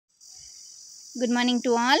Good morning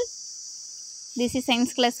to all. This is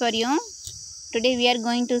science class for you. Today we are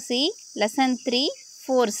going to see lesson 3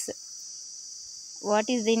 force. What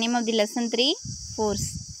is the name of the lesson 3? Force.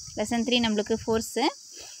 Lesson 3 namukku force.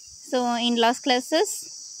 So in last classes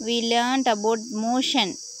we learned about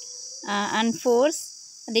motion and force,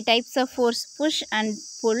 the types of force, push and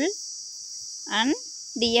pull, and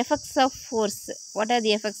the effects of force. What are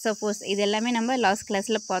the effects of force? இது எல்லாமே நம்ம last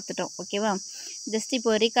கிளாஸில் பார்த்துட்டோம். ஓகேவா? Just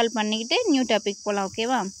இப்போ recall பண்ணிக்கிட்டு new topic போகலாம்.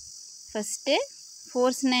 ஓகேவா? ஃபஸ்ட்டு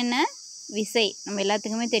ஃபோர்ஸ்னா என்ன? விசை. நம்ம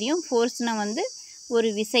எல்லாத்துக்குமே தெரியும் ஃபோர்ஸ்னால் வந்து ஒரு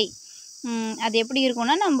விசை. அது எப்படி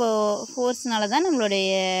இருக்கும்னா, நம்ம ஃபோர்ஸ்னால தான் நம்மளுடைய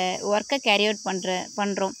ஒர்க்கை கேரி அவுட்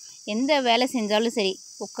பண்ணுறோம். எந்த வேலை செஞ்சாலும் சரி,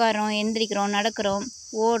 உட்காரோம், எந்திரிக்கிறோம், நடக்கிறோம்,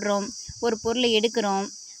 ஓடுறோம், ஒரு பொருளை எடுக்கிறோம்,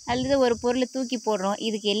 அல்லது ஒரு பொருளை தூக்கி போடுறோம்,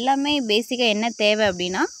 இதுக்கு எல்லாமே பேசிக்காக என்ன தேவை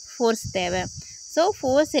அப்படின்னா ஃபோர்ஸ் தேவை. ஸோ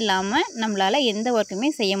ஃபோர்ஸ் இல்லாமல் நம்மளால் எந்த ஒர்க்குமே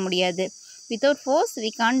செய்ய முடியாது. Without force we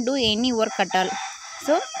can't do any work at all.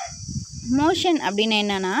 So motion அப்படின்னு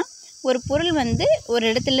என்னென்னா, ஒரு பொருள் வந்து ஒரு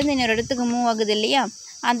இடத்துலேருந்து இன்னொரு இடத்துக்கு மூவ் ஆகுது இல்லையா,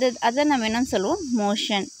 அதை நம்ம என்னன்னு சொல்லுவோம்,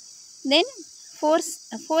 மோஷன். தென்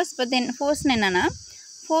ஃபோர்ஸ்னு என்னென்னா,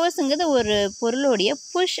 ஃபோர்ஸுங்கிறது ஒரு பொருளுடைய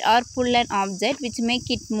push R full and object which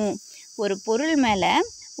make it move. ஒரு பொருள் மேலே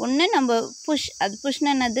ஒன்று நம்ம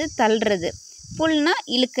புஷ்னா என்னது, தள்ளுறது, புல்னா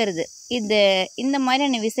இழுக்கிறது. இந்த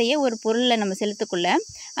மாதிரியான விசையை ஒரு பொருளில் நம்ம செலுத்தக்குள்ள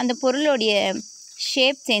அந்த பொருளுடைய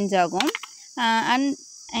ஷேப் சேஞ்ச் ஆகும். அண்ட்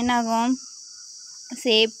என்னாகும்,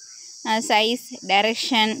 shape, size,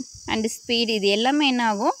 direction and speed, இது எல்லாமே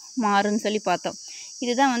என்னாகும், மாறும்னு சொல்லி பார்த்தோம்.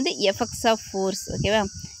 இதுதான் வந்து எஃபெக்ட்ஸ் ஆஃப் ஃபோர்ஸ். ஓகேவா?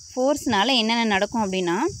 ஃபோர்ஸ்னால் என்னென்ன நடக்கும்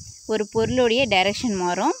அப்படின்னா, ஒரு பொருளுடைய டைரக்ஷன்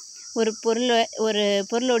மாறும், ஒரு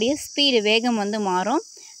பொருளுடைய ஸ்பீடு, வேகம் வந்து மாறும்.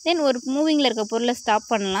 தென் ஒரு மூவிங்கில் இருக்க பொருளை ஸ்டாப்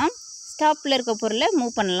பண்ணலாம், ஸ்டாப்பில் இருக்க பொருளை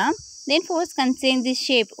மூவ் பண்ணலாம். தென் force can change the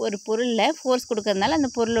shape. ஒரு பொருளில் ஃபோர்ஸ் கொடுக்கறதுனால அந்த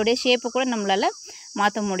பொருளுடைய ஷேப்பை கூட நம்மளால்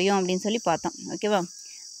மாற்ற முடியும் அப்படின்னு சொல்லி பார்த்தோம். ஓகேவா?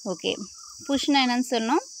 ஓகே. புஷ்னா என்னன்னு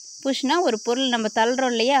சொன்னோம். புஷ்னா ஒரு பொருள் நம்ம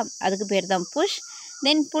தள்ளுறோம் இல்லையா, அதுக்கு பேர் தான் புஷ்.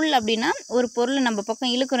 தென் புல் அப்படின்னா ஒரு பொருளை நம்ம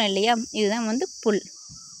பக்கம் இழுக்கிறோம் இல்லையா, இதுதான் வந்து புல்.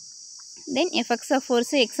 தென் எஃபெக்ட்ஸ் ஆஃப்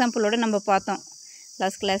ஃபோர்ஸு எக்ஸாம்பிளோடு நம்ம பார்த்தோம்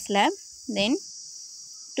லாஸ்ட் கிளாஸில். தென்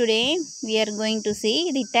today we are going to see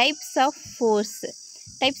the types of force.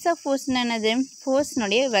 Types of ஃபோர்ஸ்னா என்னது?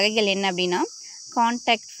 ஃபோர்ஸ்னுடைய வகைகள் என்ன அப்படின்னா,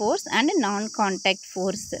 கான்டாக்ட் ஃபோர்ஸ் அண்ட் நான் கான்டாக்ட்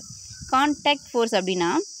ஃபோர்ஸ். கான்டாக்ட் ஃபோர்ஸ் அப்படின்னா,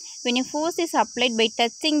 when a force is applied by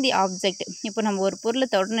touching the object. இப்போ நம்ம ஒரு பொருளை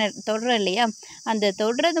தொடுறோம் இல்லையா, அந்த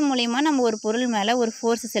தொடுறது மூலயமா நம்ம ஒரு பொருள் மேலே ஒரு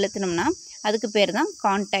ஃபோர்ஸ் செலுத்தினோம்னா அதுக்கு பேர் தான்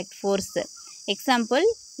கான்டாக்ட் ஃபோர்ஸ். எக்ஸாம்பிள்,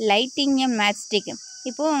 லைட்டிங் எ மேட்ச்ஸ்டிக்.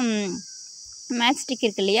 இப்போது மேட்ச்ஸ்டிக்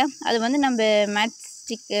இருக்கு இல்லையா, அது வந்து நம்ம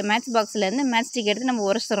மேட்ச் பாக்ஸ்லேருந்து மேட்ச்ஸ்டிக் எடுத்து நம்ம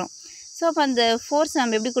உரசுறோம். ஸோ அப்போ அந்த ஃபோர்ஸ்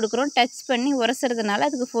நம்ம எப்படி கொடுக்குறோம், டச் பண்ணி உரசுறதுனால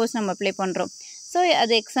அதுக்கு ஃபோர்ஸ் நம்ம அப்ளை பண்ணுறோம். ஸோ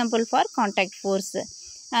அது example for contact force.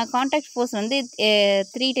 Contact force வந்து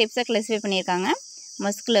 3 டைப்ஸாக கிளாஸிஃபை பண்ணியிருக்காங்க.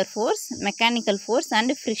 Muscular force, mechanical force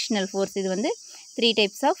and frictional force. இது வந்து 3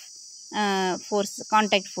 types of force,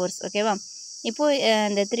 contact force. ஓகேவா? இப்போது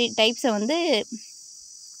இந்த 3 டைப்ஸை வந்து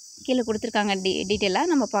கீழே கொடுத்துருக்காங்க,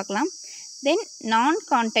 டீட்டெயிலாக நம்ம பார்க்கலாம். தென் நான்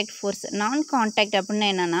கான்டாக்ட் ஃபோர்ஸ். நான் கான்டாக்ட் அப்படின்னா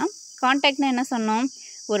என்னென்னா, கான்டாக்ட்னா என்ன சொன்னோம்,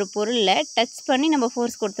 ஒரு பொருளில் டச் பண்ணி நம்ம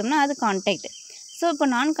ஃபோர்ஸ் கொடுத்தோம்னா அது கான்டாக்ட். ஸோ இப்போ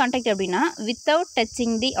நான் கான்டாக்ட் அப்படின்னா வித்தவுட்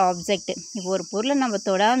டச்சிங் தி ஆப்ஜெக்ட். இப்போ ஒரு பொருளை நம்ம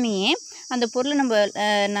தொடாமையே அந்த பொருளை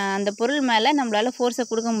அந்த பொருள் மேலே நம்மளால் ஃபோர்ஸை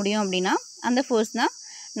கொடுக்க முடியும் அப்படின்னா அந்த ஃபோர்ஸ் தான்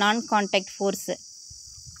நான் contact force.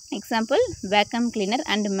 Example, vacuum cleaner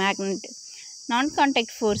and magnet. நான்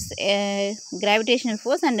contact force, gravitational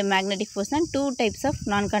force and magnetic force தான் 2 டைப்ஸ் ஆஃப்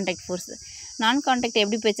நான் கான்டாக்ட் ஃபோர்ஸ். நான் கான்டாக்ட்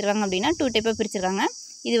எப்படி பிரிச்சிருக்காங்க அப்படின்னா 2 டைப்பாக பிரிச்சிருக்காங்க.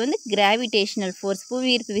 இது வந்து கிராவிடேஷனல் ஃபோர்ஸ்,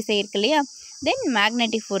 புவியீர்ப்பு விசை இருக்கு இல்லையா, தென்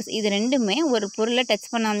மேக்னெட்டிக் ஃபோர்ஸ். இது ரெண்டுமே ஒரு பொருளை டச்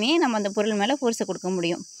பண்ணாமையே நம்ம அந்த பொருள் மேலே ஃபோர்ஸை கொடுக்க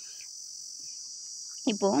முடியும்.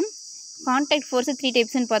 இப்போது கான்டாக்ட் ஃபோர்ஸு 3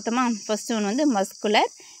 டைப்ஸ்ன்னு பார்த்தோமா. ஃபஸ்ட்டு ஒன்று வந்து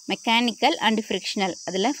மஸ்குலர், மெக்கானிக்கல் அண்ட் ஃப்ரிக்ஷனல்.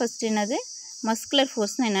 அதில் ஃபஸ்ட்டு என்னது, மஸ்குலர்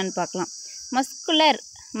ஃபோர்ஸ்னால் என்னென்னு பார்க்கலாம்.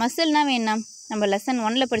 மசில்னா என்ன, நம்ம லெசன்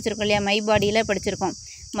 1ல் படிச்சிருக்கோம் இல்லையா, மை பாடியில் படிச்சிருக்கோம்.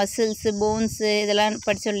 மசில்ஸு, போன்ஸு இதெல்லாம்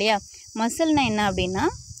படித்தோம் இல்லையா. மசில்னால் என்ன அப்படின்னா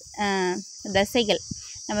தசைகள்.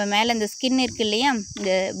 நம்ம மேலே இந்த ஸ்கின் இருக்குது இல்லையா,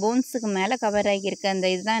 இந்த போன்ஸுக்கு மேலே கவர் ஆகியிருக்க அந்த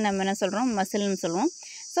இதுதான் நம்ம என்ன சொல்கிறோம், மசில்னு சொல்லுவோம்.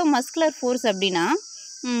 ஸோ மஸ்குலர் ஃபோர்ஸ் அப்படின்னா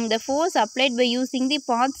the force applied by using the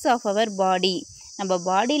parts of our body. நம்ம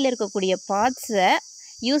பாடியில் இருக்கக்கூடிய பார்ட்ஸை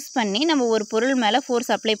யூஸ் பண்ணி நம்ம ஒரு பொருள் மேலே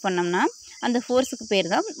ஃபோர்ஸ் அப்ளை பண்ணோம்னா அந்த ஃபோர்ஸுக்கு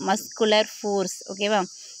பேர் தான் மஸ்குலர் ஃபோர்ஸ். ஓகேவா?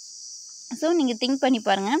 ஸோ நீங்கள் திங்க் பண்ணி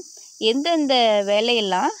பாருங்கள், எந்தெந்த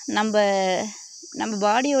வேலையெல்லாம் நம்ம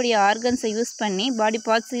பாடியோடைய ஆர்கன்ஸை யூஸ் பண்ணி, பாடி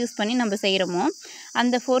பார்ட்ஸை யூஸ் பண்ணி நம்ம செய்கிறோமோ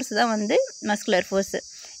அந்த ஃபோர்ஸ் தான் வந்து மஸ்குலர் ஃபோர்ஸு.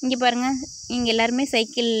 இங்கே பாருங்கள், நீங்கள் எல்லாருமே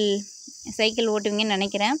சைக்கிள் ஓட்டுவீங்கன்னு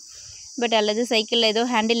நினைக்கிறேன். பட் அல்லது சைக்கிளில் ஏதோ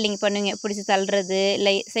ஹேண்டில் நீங்கள் பண்ணுவீங்க, பிடிச்சி தள்ளுறது,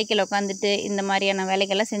 இல்லை சைக்கிள் உட்காந்துட்டு இந்த மாதிரியான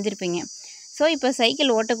வேலைகள்லாம் செஞ்சுருப்பீங்க. ஸோ ஸோ இப்போ சைக்கிள்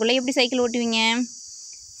ஓட்டக்குள்ளே எப்படி சைக்கிள் ஓட்டுவீங்க?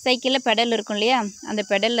 சைக்கிளில் பெடல் இருக்கும் இல்லையா, அந்த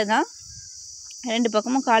பெடலில் தான் 2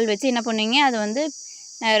 பக்கமும் கால் வச்சு என்ன பண்ணுவீங்க, அதை வந்து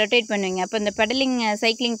ரொட்டேட் பண்ணுவீங்க. அப்போ இந்த பெடலிங்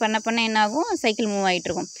சைக்கிளிங் பண்ண என்ன ஆகும், சைக்கிள் மூவ்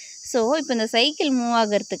ஆகிட்டுருக்கும். ஸோ இப்போ இந்த சைக்கிள் மூவ்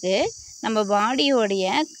ஆகிறதுக்கு நம்ம பாடியோடைய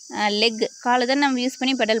லெக் காலை தான் நம்ம யூஸ்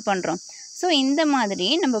பண்ணி பெடல் பண்ணுறோம். ஸோ இந்த மாதிரி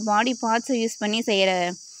நம்ம பாடி பார்ட்ஸை யூஸ் பண்ணி செய்கிற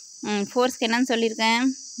ஃபோர்ஸ்க்கு என்னன்னு சொல்லியிருக்கேன்,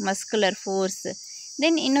 மஸ்குலர் ஃபோர்ஸ்.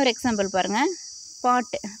 தென் இன்னொரு எக்ஸாம்பிள் பாருங்கள்,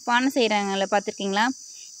 பானை செய்கிறாங்கள பார்த்துருக்கீங்களா,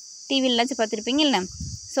 டிவிலலாச்சும் பார்த்துருப்பீங்கல்ல.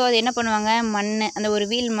 ஸோ அது என்ன பண்ணுவாங்க, மண் அந்த ஒரு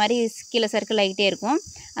வீல் மாதிரி கீழே சர்க்கிள் ஆகிட்டே இருக்கும்.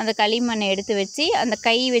 அந்த களிமண்ணை எடுத்து வச்சு அந்த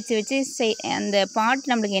கை வச்சு அந்த பாட்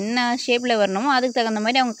நம்மளுக்கு என்ன ஷேப்பில் வரணுமோ அதுக்கு தகுந்த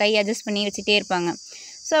மாதிரி அவங்க கை அட்ஜஸ்ட் பண்ணி வச்சுட்டே இருப்பாங்க.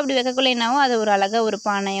 ஸோ அப்படி வைக்கக்குள்ளே என்னாவோ அது ஒரு அழகாக ஒரு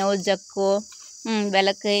பானையோ ஜக்கோ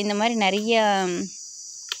விளக்கு இந்த மாதிரி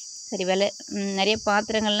நிறைய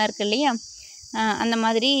பாத்திரங்கள்லாம் இருக்குது இல்லையா, அந்த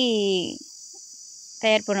மாதிரி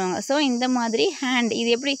தயார் பண்ணுவாங்க. ஸோ இந்த மாதிரி ஹேண்ட்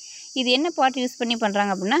இது என்ன பார்ட் யூஸ் பண்ணி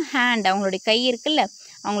பண்ணுறாங்க அப்படின்னா, ஹேண்ட் அவங்களுடைய கை இருக்குல்ல,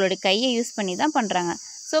 அவங்களுடைய கையை யூஸ் பண்ணி தான் பண்ணுறாங்க.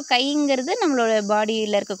 ஸோ கைங்கிறது நம்மளோட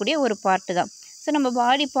பாடியில் இருக்கக்கூடிய ஒரு பார்ட்டு தான். ஸோ நம்ம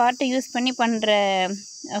பாடி பார்ட்டை யூஸ் பண்ணி பண்ணுற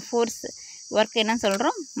ஃபோர்ஸ் ஒர்க் என்ன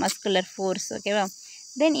சொல்கிறோம், மஸ்குலர் ஃபோர்ஸ். ஓகேவா?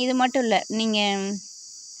 தென் இது மட்டும் இல்லை, நீங்கள்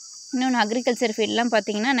இன்னொன்று அக்ரிகல்ச்சர் ஃபீல்டெலாம்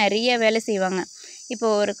பார்த்தீங்கன்னா நிறைய வேலை செய்வாங்க.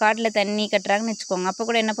 இப்போது ஒரு காட்டில் தண்ணி கட்டுறாங்கன்னு வச்சுக்கோங்க, அப்போ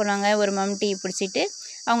கூட என்ன பண்ணுவாங்க, ஒரு மம்டி பிடிச்சிட்டு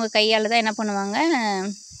அவங்க கையால் தான் என்ன பண்ணுவாங்க,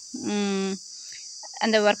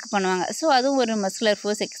 அந்த ஒர்க் பண்ணுவாங்க. ஸோ அதுவும் ஒரு மஸ்குலர்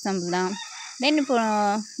ஃபோர்ஸ் எக்ஸாம்பிள் தான். தென்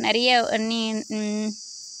இப்போது நிறைய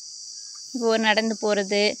இப்போ ஒரு நடந்து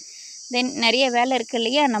போகிறது, தென் நிறைய வேலை இருக்குது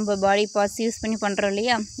இல்லையா, நம்ம பாடி பார்ட்ஸ் யூஸ் பண்ணி பண்ணுறோம்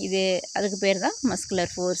இல்லையா, அதுக்கு பேர் தான்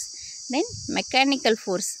மஸ்குலர் ஃபோர்ஸ். தென் மெக்கானிக்கல்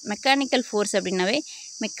ஃபோர்ஸ்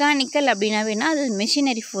அப்படின்னாவேனா அது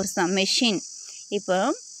மெஷினரி ஃபோர்ஸ் தான். இப்போ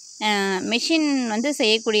மெஷின் வந்து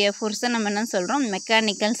செய்யக்கூடிய ஃபோர்ஸ் தான் நம்ம என்ன சொல்கிறோம்,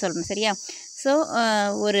 மெக்கானிக்கல் சொல்கிறோம். சரியா? ஸோ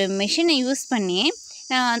ஒரு மெஷினை யூஸ் பண்ணி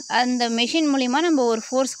அந்த மெஷின் மூலிமா நம்ம ஒரு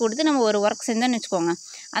ஃபோர்ஸ் கொடுத்து நம்ம ஒரு ஒர்க் செஞ்சோன்னு வச்சுக்கோங்க,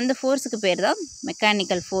 அந்த ஃபோர்ஸுக்கு பேர் தான்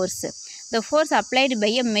mechanical force. The force applied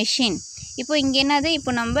by a machine. இப்போ இங்கே என்னது,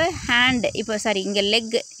 இப்போ நம்ம ஹேண்ட், இங்கே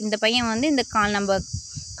லெக், இந்த பையன் வந்து இந்த நம்ம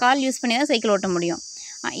கால் யூஸ் பண்ணி தான் சைக்கிள் ஓட்ட முடியும்.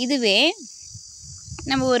 இதுவே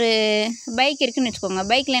நம்ம ஒரு பைக் இருக்குதுன்னு வச்சுக்கோங்க,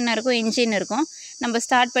 பைக்கில் என்ன இருக்கும், இன்ஜின் இருக்கும், நம்ம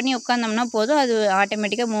ஸ்டார்ட் பண்ணி உட்காந்தோம்னா போதும், அது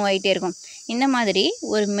ஆட்டோமேட்டிக்காக மூவ் ஆகிட்டே இருக்கும். இந்த மாதிரி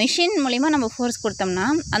ஒரு மெஷின் மூலிமா நம்ம ஃபோர்ஸ் கொடுத்தோம்னா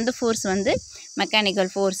அந்த ஃபோர்ஸ் வந்து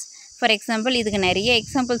மெக்கானிக்கல் ஃபோர்ஸ். ஃபார் எக்ஸாம்பிள் இதுக்கு நிறைய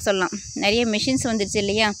எக்ஸாம்பிள் சொல்லலாம். நிறைய மிஷின்ஸ் வந்துடுச்சு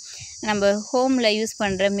இல்லையா, நம்ம ஹோமில் யூஸ்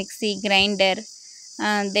பண்ணுற மிக்சி, கிரைண்டர்,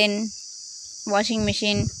 தென் வாஷிங்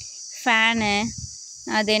மிஷின், ஃபேனு,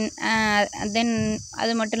 தென்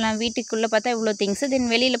அது மட்டும் இல்லாமல் வீட்டுக்குள்ளே பார்த்தா இவ்வளோ திங்ஸு. தென்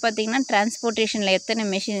வெளியில் பார்த்திங்கன்னா டிரான்ஸ்போர்ட்டேஷனில்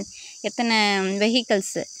எத்தனை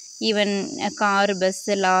vehicles, even car,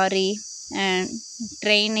 bus, lorry,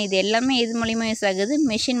 train, இது எல்லாமே இது மூலிமா யூஸ் ஆகுது,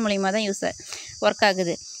 மெஷின் மூலிமா தான் ஒர்க்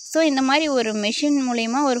ஆகுது. ஸோ இந்த மாதிரி ஒரு மெஷின்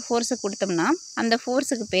மூலிமா ஒரு ஃபோர்ஸை கொடுத்தோம்னா அந்த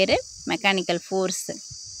ஃபோர்ஸுக்கு பேர் மெக்கானிக்கல் ஃபோர்ஸு.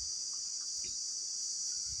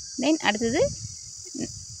 தென் அடுத்தது,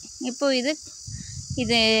 இப்போது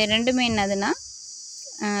இது ரெண்டுமே என்னதுன்னா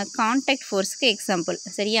கான்டாக்ட் ஃபோர்ஸுக்கு எக்ஸாம்பிள்.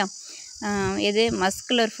 சரியா? இது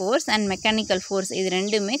muscular force and mechanical force, இது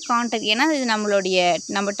ரெண்டுமே கான்டாக்ட். ஏன்னா இது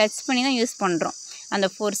நம்ம டச் பண்ணி தான் யூஸ் பண்ணுறோம் அந்த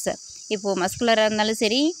ஃபோர்ஸை. இப்போது மஸ்குலராக இருந்தாலும்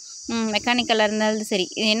சரி, மெக்கானிக்கலாக இருந்தாலும் சரி,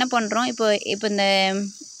 இது என்ன பண்ணுறோம், இப்போ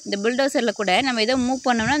இந்த புல்டோசரில் கூட நம்ம ஏதோ மூவ்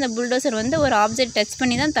பண்ணோம்னா அந்த புல்டோசர் வந்து ஒரு ஆப்ஜெக்ட் டச்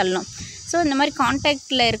பண்ணி தான் தள்ளணும். ஸோ இந்த மாதிரி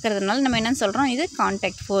கான்டாக்டில் இருக்கிறதுனால நம்ம என்ன சொல்கிறோம், இது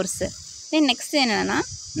கான்டாக்ட் ஃபோர்ஸு. தென் நெக்ஸ்ட் என்னென்னா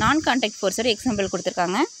நான் கான்டாக்ட் ஃபோர்ஸோட எக்ஸாம்பிள்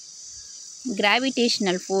கொடுத்துருக்காங்க,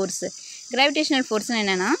 கிராவிடேஷ்னல் ஃபோர்ஸ்னு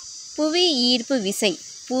என்னென்னா புவி ஈர்ப்பு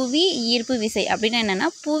விசை அப்படின்னா என்னென்னா,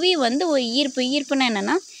 புவி வந்து ஒரு ஈர்ப்புன்னா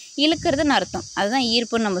என்னென்னா இழுக்கிறதுன்னு அர்த்தம். அதுதான்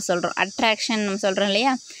ஈர்ப்புன்னு நம்ம சொல்கிறோம். அட்ராக்ஷன் நம்ம சொல்கிறோம்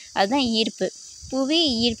இல்லையா, அதுதான் ஈர்ப்பு. புவி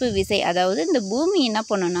ஈர்ப்பு விசை, அதாவது இந்த பூமி என்ன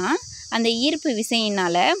பண்ணுன்னா அந்த ஈர்ப்பு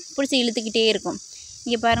விசையினால் பிடிச்சி இழுத்துக்கிட்டே இருக்கும்.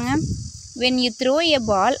 இங்கே பாருங்கள், when you throw a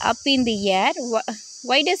ball up in the air,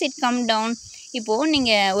 why does it come down? இப்போது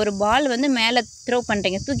நீங்கள் ஒரு பால் வந்து மேலே த்ரோ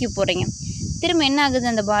பண்ணுறீங்க, தூக்கி போடுறீங்க, திரும்ப என்ன ஆகுது,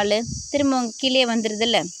 அந்த பால் திரும்ப கீழே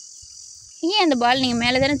வந்துடுதில்ல. ஏன் அந்த பால் நீங்கள்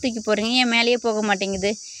மேலே தானே தூக்கி போடுறீங்க, ஏன் மேலேயே போக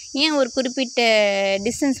மாட்டேங்குது, ஏன் ஒரு குறிப்பிட்ட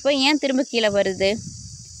டிஸ்டன்ஸ் போய் ஏன் திரும்ப கீழே வருது?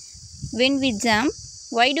 when we jump,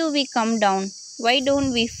 why do we come down? why don't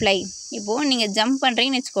we fly? இப்போது நீங்கள் ஜம்ப்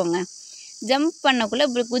பண்ணுறீங்கன்னு வச்சுக்கோங்க, ஜம்ப் பண்ணக்குள்ளே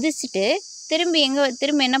இப்படி குதிச்சுட்டு திரும்ப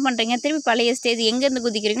என்ன பண்ணுறீங்க, திரும்பி பழைய ஸ்டேஜ் எங்கேருந்து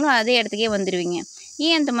குதிக்கிறீங்களோ அதே இடத்துக்கே வந்துடுவீங்க.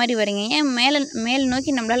 ஏன் அந்த மாதிரி வரீங்க, ஏன் மேலே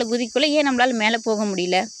நோக்கி நம்மளால் குதிக்குள்ளே ஏன் நம்மளால் மேலே போக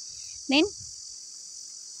முடியல? தென்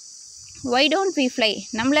why don't we fly?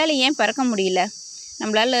 நம்மளால் ஏன் பறக்க முடியல,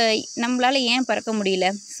 நம்மளால் ஏன் பறக்க முடியல?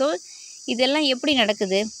 ஸோ இதெல்லாம் எப்படி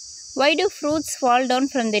நடக்குது? why do fruits fall down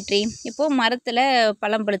from the tree? இப்போது மரத்தில்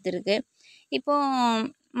பழம் பழுத்திருக்கு, இப்போது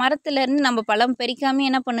மரத்துலேருந்து நம்ம பழம் பறிக்காமல்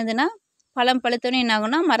என்ன பண்ணுதுன்னா பழம் பழுத்தோன்னே என்ன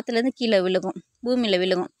ஆகும்னா மரத்துலேருந்து கீழே விழுகும், பூமியில்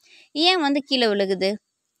விழுகும். ஏன் வந்து கீழே விழுகுது?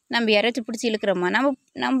 நம்ம யாராச்சும் பிடிச்சி இழுக்கிறோமா?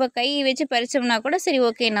 நம்ம கை வச்சு பறித்தோம்னா கூட சரி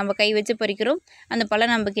ஓகே, நம்ம கை வச்சு பறிக்கிறோம், அந்த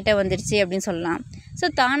பழம் நம்ம கிட்ட வந்துடுச்சு அப்படின்னு சொல்லலாம். ஸோ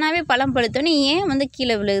தானாகவே பழம் பழுத்தோன்னே ஏன் வந்து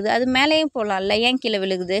கீழே விழுகுது? அது மேலேயும் போகலாம்ல, ஏன் கீழே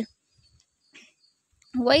விழுகுது?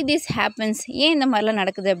 why this happens? ஏன் இந்த மாதிரிலாம்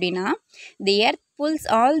நடக்குது அப்படின்னா, the earth pulls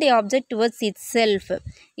all the object towards itself.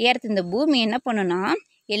 earth இந்த பூமி என்ன பண்ணுன்னா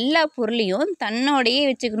எல்லா பொருளையும் தன்னோடையே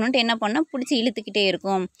வச்சுக்கணுன்ட்டு என்ன பண்ணால் பிடிச்சி இழுத்துக்கிட்டே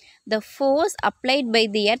இருக்கும். the force applied by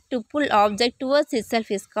the earth to pull object towards itself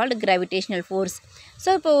is called gravitational force. So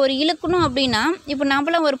இப்போ ஒரு இழுக்கணும் அப்படின்னா, இப்போ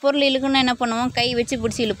நம்மளாம் ஒரு பொருள் இழுக்கணும்னா என்ன பண்ணுவோம்? கை வச்சு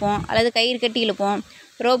பிடிச்சி இழுப்போம், அல்லது கயிறு கட்டி இழுப்போம்,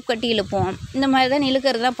 ரோப் கட்டி இழுப்போம், இந்த மாதிரி தான்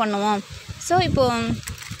இழுக்கிறது தான் பண்ணுவோம். ஸோ இப்போது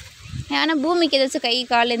ஆனால் பூமிக்கு ஏதாச்சும் கை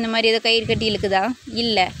கால் இந்த மாதிரி ஏதோ கயிறு கட்டி இழுக்குதா?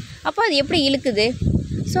 இல்லை. அப்போ அது எப்படி இழுக்குது?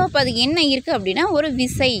 ஸோ அப்போ அதுக்கு என்ன இருக்குது அப்படின்னா ஒரு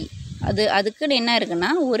விசை. அதுக்குன்னு என்ன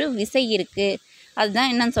இருக்குன்னா ஒரு விசை இருக்குது. அதுதான்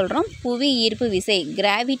என்னன்னு சொல்கிறோம், புவி ஈர்ப்பு விசை,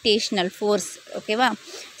 கிராவிடேஷ்னல் ஃபோர்ஸ். ஓகேவா?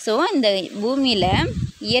 ஸோ இந்த பூமியில்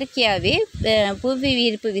இயற்கையாகவே புவி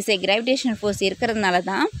ஈர்ப்பு விசை, கிராவிடேஷனல் ஃபோர்ஸ் இருக்கிறதுனால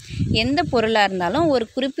தான் எந்த பொருளாக இருந்தாலும் ஒரு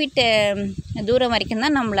குறிப்பிட்ட தூரம் வரைக்கும்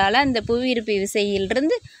தான் நம்மளால் அந்த புவி ஈர்ப்பு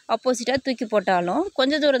விசையிலிருந்து ஆப்போசிட்டாக தூக்கி போட்டாலும்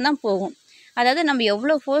கொஞ்சம் தூரம் தான் போகும். அதாவது நம்ம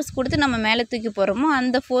எவ்வளோ ஃபோர்ஸ் கொடுத்து நம்ம மேலே தூக்கி போகிறோமோ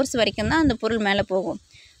அந்த ஃபோர்ஸ் வரைக்கும் தான் அந்த பொருள் மேலே போகும்.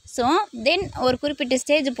 ஸோ தென் ஒரு குறிப்பிட்ட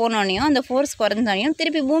ஸ்டேஜ் போனோடனையும் அந்த ஃபோர்ஸ் குறைஞ்சோடனையும்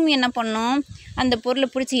திருப்பி பூமி என்ன பண்ணும்? அந்த பொருளை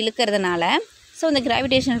பிடிச்சி இழுக்கிறதுனால, ஸோ அந்த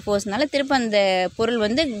கிராவிடேஷனல் ஃபோர்ஸ்னால திருப்பி அந்த பொருள்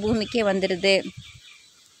வந்து பூமிக்கே வந்துடுது.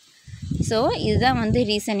 ஸோ இதுதான் வந்து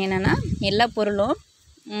ரீசன். என்னென்னா எல்லா பொருளும்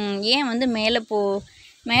ஏன் வந்து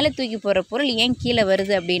மேலே தூக்கி போகிற பொருள் ஏன் கீழே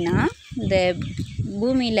வருது அப்படின்னா, இந்த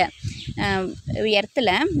பூமியில்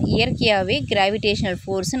எர்த்தில் இயற்கையாகவே கிராவிடேஷனல்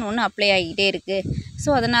ஃபோர்ஸ்னு ஒன்று அப்ளை ஆகிக்கிட்டே இருக்குது. ஸோ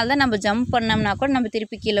அதனால தான் நம்ம ஜம்ப் பண்ணோம்னா கூட நம்ம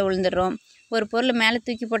திருப்பி கீழே விழுந்துடுறோம். ஒரு பொருளை மேலே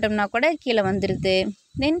தூக்கி போட்டோம்னா கூட கீழே வந்துடுது.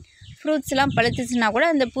 தென் ஃப்ரூட்ஸ்லாம் பழுத்துச்சுன்னா கூட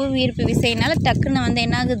அந்த புவி ஈர்ப்பு விசையினால் டக்குன்னு வந்து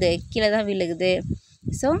என்ன ஆகுது? கீழே தான் விழுகுது.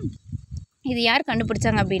 ஸோ இது யார்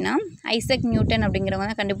கண்டுபிடிச்சாங்க அப்படின்னா ஐசக் நியூட்டன் அப்படிங்கிறவங்க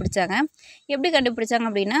தான் கண்டுபிடிச்சாங்க. எப்படி கண்டுபிடிச்சாங்க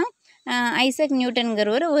அப்படின்னா, ஐசக்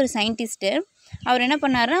நியூட்டனுங்கிறவர் ஒரு சயின்டிஸ்ட்டு. அவர் என்ன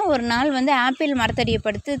பண்ணாருன்னா, ஒரு நாள் வந்து ஆப்பிள் மரத்தடியை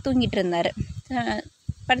படுத்துட்டு இருந்தார்.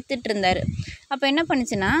 அப்போ என்ன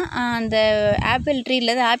பண்ணுச்சுன்னா, அந்த ஆப்பிள்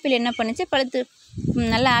ட்ரீயில் ஆப்பிள் என்ன பண்ணுச்சு,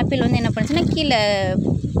 நல்ல ஆப்பிள் வந்து என்ன பண்ணுச்சுன்னா கீழே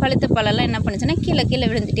பழுத்த பழம்லாம் என்ன பண்ணுச்சுன்னா கீழே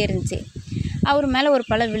விழுந்துகிட்டே இருந்துச்சு. அவர் மேலே ஒரு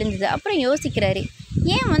பழம் விழுந்தது. அப்புறம் யோசிக்கிறாரு,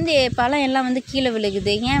 ஏன் வந்து பழம் எல்லாம் வந்து கீழே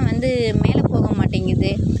விழுகுது, ஏன் வந்து மேலே போக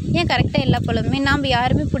மாட்டேங்குது, ஏன் கரெக்டாக எல்லா பழமுமே நாம்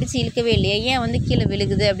யாருமே பிடிச்சி இழுக்கவே இல்லையே, ஏன் வந்து கீழே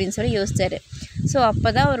விழுகுது அப்படின்னு சொல்லி யோசித்தார். ஸோ அப்போ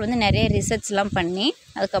தான் அவர் வந்து நிறைய ரிசர்ச்லாம் பண்ணி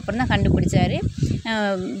அதுக்கப்புறம் தான் கண்டுபிடிச்சார்,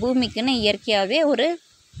 பூமிக்குன்னு இயற்கையாகவே ஒரு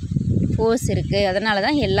ஃபோர்ஸ் இருக்குது, அதனால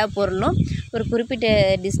தான் எல்லா பொருளும் ஒரு குறிப்பிட்ட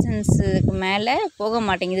டிஸ்டன்ஸுக்கு மேலே போக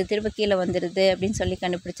மாட்டேங்குது, திரும்ப கீழே வந்துடுது அப்படின்னு சொல்லி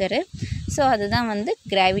கண்டுபிடிச்சார். ஸோ அதுதான் வந்து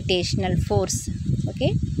கிராவிடேஷ்னல் ஃபோர்ஸ். Okay,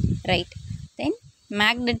 right. தென்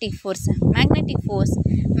மேக்னெட்டிக் ஃபோர்ஸ்.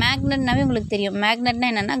 மேக்னெட்னாவே உங்களுக்கு தெரியும். மேக்னெட்னா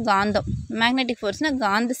என்னென்னா காந்தம். மேக்னெட்டிக் ஃபோர்ஸ்னால்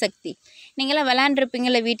காந்த சக்தி. நீங்களாம்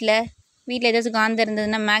விளாண்டுருப்பீங்கள்ல, வீட்டில் ஏதாச்சும் காந்தம்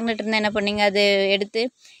இருந்ததுன்னா, மேக்னெட் இருந்தால் என்ன பண்ணீங்க, அது எடுத்து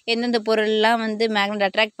எந்தெந்த பொருள்லாம் வந்து மேக்னெட்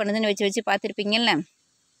அட்ராக்ட் பண்ணுதுன்னு வச்சு பார்த்துருப்பீங்கள்ல.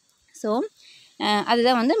 ஸோ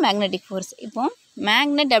அதுதான் வந்து மேக்னெட்டிக் ஃபோர்ஸ். இப்போது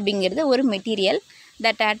மேக்னெட் அப்படிங்கிறது ஒரு material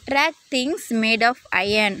that attract things made of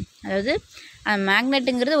iron. அதாவது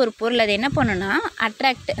மேக்னெட்டுங்கிறது ஒரு பொருள், அது என்ன பண்ணுன்னா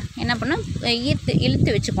என்ன பண்ணால்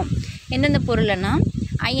இழுத்து வச்சுக்கும். எந்தெந்த பொருள்னா,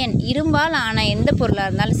 அயன் இரும்பால் ஆன எந்த பொருளாக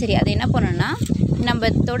இருந்தாலும் சரி, அது என்ன பண்ணுன்னா நம்ம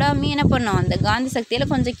தொடாமே என்ன பண்ணோம், அந்த காந்த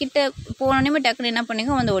சக்தியில் கொஞ்சம் கிட்ட போனோன்னே டக்குன்னு என்ன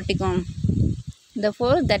பண்ணிக்கும், வந்து ஒட்டிக்கும். the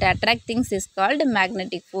force that attract things is called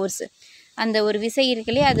magnetic force. அந்த ஒரு விசை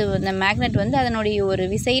இருக்கு இல்லையா, அது அந்த மேக்னெட் வந்து அதனுடைய ஒரு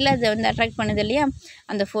விசையில் அதை வந்து அட்ராக்ட் பண்ணுது இல்லையா,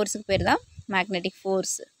 அந்த ஃபோர்ஸுக்கு பேர் தான் magnetic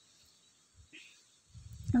force.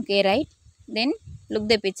 Okay, right. Then look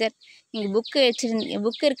the picture. நீங்கள்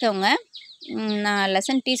புக்கு இருக்கவங்க, நான்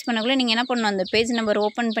லெசன் டீச் பண்ணக்குள்ளே நீங்கள் என்ன பண்ணணும், அந்த பேஜ் நம்பர்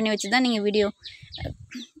ஓப்பன் பண்ணி வச்சு தான் நீங்கள் வீடியோ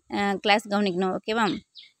கிளாஸ் கவனிக்கணும். ஓகேவா?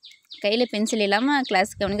 கையில் பென்சில் இல்லாமல்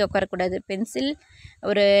கிளாஸ் கவனிக்க உட்காரக்கூடாது. பென்சில்,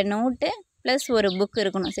 ஒரு நோட்டு ப்ளஸ் ஒரு புக்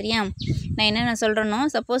இருக்கணும். சரியா? நான் என்னென்ன சொல்கிறேனோ,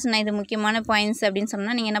 சப்போஸ் நான் இது முக்கியமான பாயிண்ட்ஸ் அப்படின்னு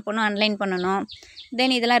சொன்னால் நீங்கள் என்ன பண்ணணும், அன்லைன் பண்ணணும்.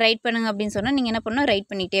 தென் இதெல்லாம் ரைட் பண்ணுங்க அப்படின்னு சொன்னால் நீங்கள் என்ன பண்ணணும், ரைட்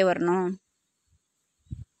பண்ணிகிட்டே வரணும்.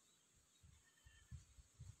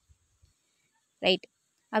 Right.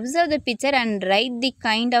 Observe the picture and right the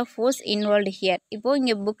kind of force involved here. இப்போது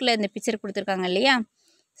இங்கே புக்கில் இந்த பிக்சர் கொடுத்துருக்காங்க இல்லையா,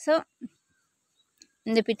 ஸோ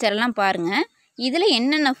இந்த பிக்சரெல்லாம் பாருங்கள். இதில்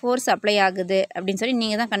என்னென்ன ஃபோர்ஸ் அப்ளை ஆகுது அப்படின்னு சொல்லி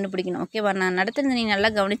நீங்கள் தான் கண்டுபிடிக்கணும். ஓகேவா? நான் நடத்துறது நீங்கள் நல்லா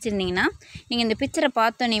கவனிச்சிருந்தீங்கன்னா நீங்கள் இந்த பிக்சரை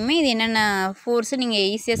பார்த்தோன்னே இது என்னென்ன ஃபோர்ஸு நீங்கள்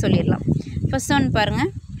ஈஸியாக சொல்லிடலாம். ஃபஸ்ட் ஒன்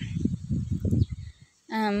பாருங்கள்.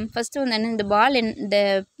 ஃபஸ்ட்டு வந்து இந்த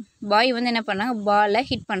பாய் வந்து என்ன பண்ணாங்க, பாலை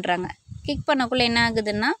ஹிட் பண்ணுறாங்க. கிக் பண்ணக்குள்ளே என்ன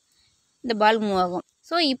ஆகுதுன்னா இந்த பால் மூவ் ஆகும்.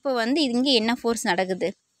 ஸோ இப்போ வந்து இங்கே என்ன ஃபோர்ஸ் நடக்குது,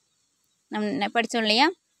 நம்ம படித்தோம் இல்லையா,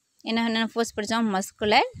 என்ன ஃபோர்ஸ் படித்தோம்?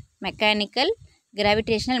 Muscular, mechanical,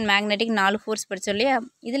 gravitational, magnetic 4 force படித்தோம் இல்லையா.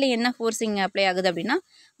 இதில் என்ன ஃபோர்ஸ் இங்கே அப்ளை ஆகுது அப்படின்னா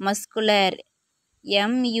மஸ்குலர்,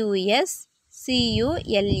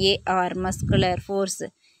 MUSCULAR மஸ்குலர் ஃபோர்ஸ்.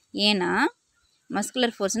 ஏன்னா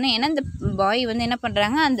மஸ்குலர் ஃபோர்ஸ்னால் ஏன்னா இந்த பாய் வந்து என்ன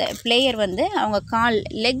பண்ணுறாங்க, அந்த பிளேயர் வந்து அவங்க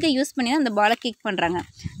லெக்கை யூஸ் பண்ணி தான் அந்த பாலை கிக் பண்ணுறாங்க.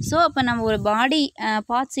 ஸோ அப்போ நம்ம ஒரு பாடி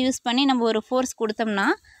பார்ட்ஸ் யூஸ் பண்ணி நம்ம ஒரு ஃபோர்ஸ் கொடுத்தோம்னா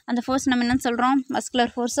அந்த ஃபோர்ஸ் நம்ம என்னன்னு சொல்கிறோம்?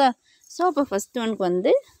 மஸ்குலர் ஃபோர்ஸா. ஸோ அப்போ ஃபஸ்ட் ஒனுக்கு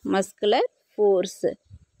வந்து மஸ்குலர்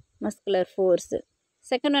ஃபோர்ஸு.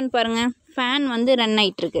 செகண்ட் ஒன் பாருங்கள், ஃபேன் வந்து ரன்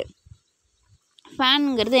ஆகிட்டுருக்கு.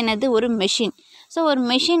 ஃபேனுங்கிறது என்னது? ஒரு மெஷின். ஸோ ஒரு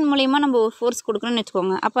மெஷின் மூலிமா நம்ம ஒரு ஃபோர்ஸ் கொடுக்கணும்னு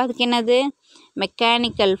வச்சுக்கோங்க. அப்போ அதுக்கு என்னது?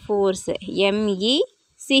 Mechanical force,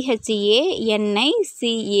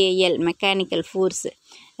 MECHANICAL mechanical force.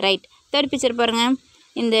 Right. Third picture பாருங்கள்,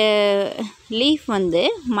 இந்த லீஃப் வந்து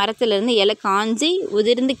மரத்துலேருந்து இலை காஞ்சி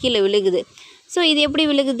உதிர்ந்து கீழே விழுகுது. ஸோ இது எப்படி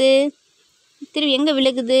விழுகுது? திரும்பி எங்கே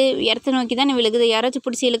விழுகுது? இடத்த நோக்கி தானே விழுகுது. யாராச்சும்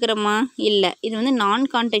பிடிச்சி இழுக்கிறோமா? இல்லை. இது வந்து நான்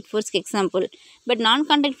கான்டாக்ட் ஃபோர்ஸ்க்கு எக்ஸாம்பிள். பட் நான்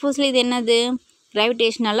கான்டாக்ட் ஃபோர்ஸில் இது என்னது?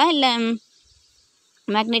 கிராவிடேஷ்னலா இல்லை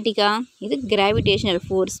மேக்னெட்டிக்கா? இது கிராவிடேஷனல்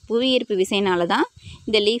ஃபோர்ஸ், புவியீர்ப்பு விசைனால தான்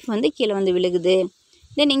இந்த லீஃப் வந்து கீழே வந்து விழுகுது.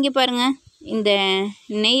 தென் இங்கே பாருங்கள், இந்த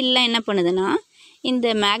நெயில்லாம் என்ன பண்ணுதுன்னா இந்த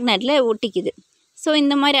மேக்னெட்டில் ஒட்டிக்குது. ஸோ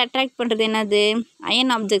இந்த மாதிரி அட்ராக்ட் பண்ணுறது என்னது?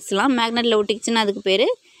 அயன் ஆப்ஜெக்ட்ஸ்லாம் மேக்னெட்டில் ஒட்டிக்குச்சுன்னா அதுக்கு பேர்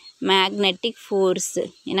மேக்னெட்டிக் ஃபோர்ஸு.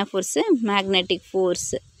 என்ன ஃபோர்ஸு? Magnetic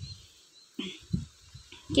force.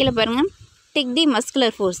 கீழே பாருங்கள், take the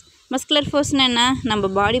muscular force. Muscular ஃபோர்ஸ்னால் என்ன? நம்ம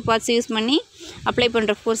பாடி பார்ட்ஸ் யூஸ் பண்ணி அப்ளை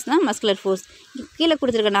பண்ணுற ஃபோர்ஸ் தான் மஸ்குலர் ஃபோர்ஸ். கீழே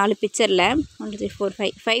கொடுத்துருக்க 4 பிக்சரில் 1 2 3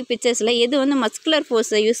 4 5 பிக்சர்ஸில் எது வந்து மஸ்குலர்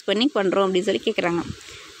ஃபோர்ஸை யூஸ் பண்ணி பண்ணுறோம் அப்படின்னு சொல்லி கேட்குறாங்க.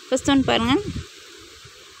 ஃபஸ்ட் ஒன் பாருங்கள்,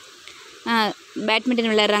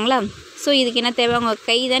 பேட்மிண்டன் விளையாடுறாங்களா. ஸோ இதுக்கு என்ன தேவை? அவங்க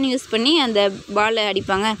கை தானே யூஸ் பண்ணி அந்த பாலை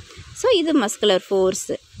அடிப்பாங்க. ஸோ இது மஸ்குலர்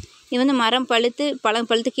ஃபோர்ஸு. இது வந்து மரம்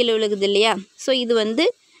பழுத்து கீழே விழுகுது இல்லையா. ஸோ இது வந்து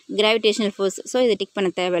கிராவிடேஷனல் ஃபோர்ஸ். ஸோ இதை டிக் பண்ண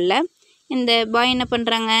தேவையில்லை. இந்த பாய் என்ன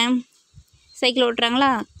பண்ணுறாங்க? சைக்கிள்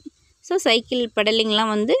ஓட்டுறாங்களா. ஸோ சைக்கிள்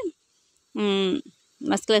பெடலிங்லாம் வந்து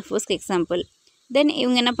மஸ்குலர் ஃபோர்ஸ்க்கு எக்ஸாம்பிள். தென்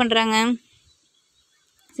இவங்க என்ன பண்ணுறாங்க?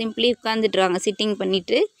 சிம்பிளி உட்காந்துட்ருவாங்க, சிட்டிங்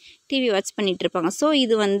பண்ணிவிட்டு டிவி வாட்ச் பண்ணிகிட்டு இருப்பாங்க. ஸோ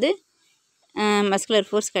இது வந்து மஸ்குலர்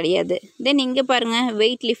ஃபோர்ஸ் கிடையாது. தென் இங்கே பாருங்கள்,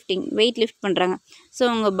 வெயிட் லிஃப்ட் பண்ணுறாங்க. ஸோ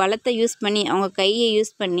அவங்க பலத்தை யூஸ் பண்ணி, அவங்க கையை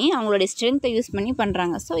யூஸ் பண்ணி, அவங்களுடைய ஸ்ட்ரென்த்தை யூஸ் பண்ணி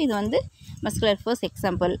பண்ணுறாங்க. ஸோ இது வந்து மஸ்குலர் ஃபோர்ஸ்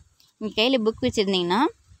எக்ஸாம்பிள். நீங்கள் கையில் புக் வச்சுருந்தீங்கன்னா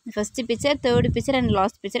first picture, third picture and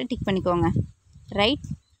last பிக்சரை டிக் பண்ணிக்கோங்க. Right.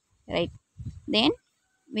 Then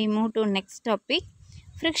we move to next topic,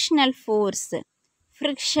 frictional force.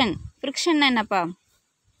 ஃப்ரிக்ஷன்னா என்னப்பா?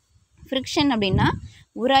 ஃப்ரிக்ஷன் அப்படின்னா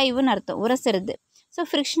உராய்வுன்னு அர்த்தம், உரசுறது. ஸோ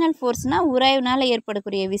ஃப்ரிக்ஷனல் ஃபோர்ஸ்னால் உராய்வுனால்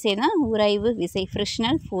ஏற்படக்கூடிய விசை தான் உராய்வு விசை,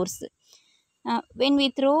 frictional force.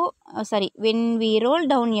 when we roll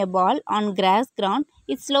down a ball on grass ground,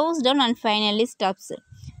 it slows down and finally stops.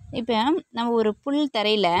 இப்போ நம்ம ஒரு புல்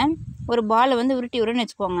தரையில் ஒரு பாலை வந்து உருட்டி விடுறோன்னு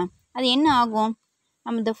வச்சுக்கோங்க. அது என்ன ஆகும்?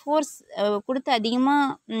 நம்ம இந்த ஃபோர்ஸ் கொடுத்து அதிகமாக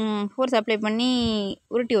ஃபோர்ஸ் அப்ளை பண்ணி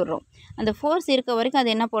உருட்டி விடுறோம். அந்த ஃபோர்ஸ் இருக்க வரைக்கும்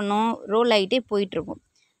அது என்ன பண்ணும்? ரோல் ஆகிட்டே போயிட்டுருக்கும்.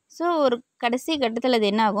 ஸோ ஒரு கடைசி கட்டத்தில் அது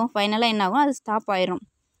என்ன ஆகும்? ஃபைனலாக என்ன ஆகும்? அது ஸ்டாப் ஆயிரும்.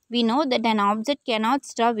 we know that an object cannot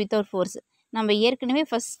stop without force. நம்ம ஏற்கனவே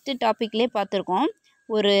ஃபஸ்ட்டு டாப்பிக்லேயே பார்த்துருக்கோம்.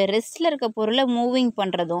 ஒரு ரெஸ்ட்டில் இருக்க பொருளை மூவிங்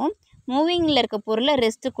பண்ணுறதும் மூவிங்கில் இருக்க பொருளை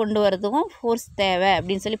ரெஸ்ட்டு கொண்டு வரதுக்கும் ஃபோர்ஸ் தேவை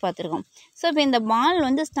அப்படின்னு சொல்லி பார்த்துருக்கோம். ஸோ இப்போ இந்த பால்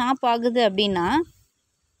வந்து ஸ்டாப் ஆகுது அப்படின்னா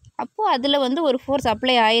அப்போது அதில் வந்து ஒரு ஃபோர்ஸ்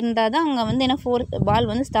அப்ளை ஆகிருந்தால் தான் அங்கே வந்து என்ன பால்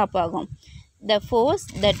வந்து ஸ்டாப் ஆகும். The force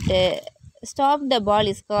that stop the ball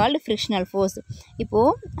is called frictional force.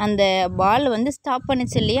 இப்போது அந்த பால் வந்து ஸ்டாப்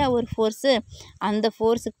பண்ணிச்சு இல்லையா ஒரு ஃபோர்ஸு, அந்த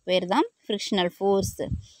ஃபோர்ஸுக்கு பேர் தான் frictional force.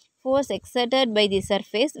 force exerted by the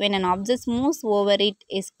surface when an object moves over it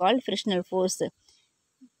is called frictional force.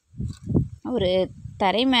 ஒரு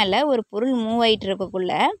தரை மேலே ஒரு பொருள் மூவ் ஆகிட்டு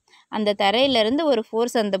இருக்கக்குள்ள அந்த தரையிலேருந்து ஒரு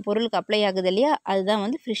ஃபோர்ஸ் அந்த பொருளுக்கு அப்ளை ஆகுது இல்லையா, அதுதான்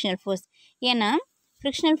வந்து ஃப்ரிக்ஷனல் ஃபோர்ஸ். ஏன்னா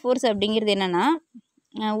ஃப்ரிக்ஷனல் ஃபோர்ஸ் அப்படிங்கிறது என்னென்னா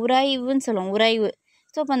உராய்வுன்னு சொல்லுவோம், உராய்வு.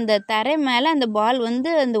 ஸோ அப்போ அந்த தரை மேலே அந்த பால்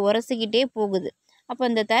வந்து அந்த உரசிக்கிட்டே போகுது. அப்போ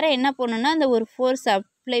அந்த தரை என்ன பண்ணுன்னா அந்த ஒரு ஃபோர்ஸ்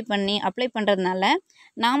அப்ளை பண்ணுறதுனால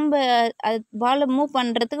நம்ம அது பாலை மூவ்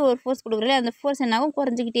பண்ணுறதுக்கு ஒரு ஃபோர்ஸ் கொடுக்குறோம், அந்த ஃபோர்ஸ் என்னாகும்?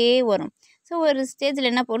 குறைஞ்சிக்கிட்டே வரும். ஸோ ஒரு ஸ்டேஜில்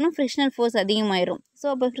என்ன பண்ணணும்? Frictional force அதிகமாயிரும். ஸோ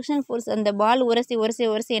அப்போ ஃப்ரிக்ஷனல் ஃபோர்ஸ் அந்த பால் உரசி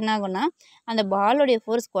என்ன ஆகும்னா அந்த பாலோடைய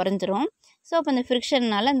ஃபோர்ஸ் குறைஞ்சிரும். ஸோ அப்போ அந்த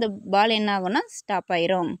ஃப்ரிக்ஷன்னால் அந்த பால் என்ன ஆகும்னா ஸ்டாப்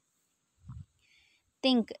ஆயிரும்.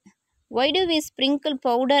 Think, why do we sprinkle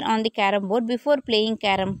powder on the carom board before playing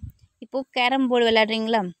carom? இப்போது கேரம் போர்டு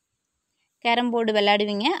விளையாடுறீங்களா? கேரம் போர்டு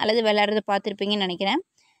விளையாடுவீங்க அல்லது விளையாடுறத பார்த்துருப்பீங்கன்னு நினைக்கிறேன்.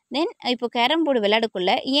 தென் இப்போ கேரம் போர்டு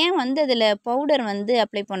விளையாடக்குள்ள ஏன் வந்து அதில் பவுடர் வந்து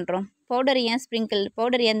அப்ளை பண்ணுறோம்?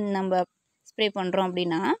 பவுடர் ஏன் நம்ம ஸ்ப்ரே பண்ணுறோம்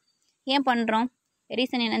அப்படின்னா ஏன் பண்ணுறோம்?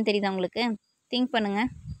 ரீசன் என்னன்னு தெரியுதா உங்களுக்கு? திங்க் பண்ணுங்கள்.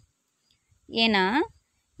 ஏன்னா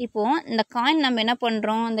இப்போது இந்த காயின் நம்ம என்ன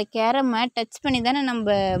பண்ணுறோம், இந்த கேரமை டச் பண்ணி தானே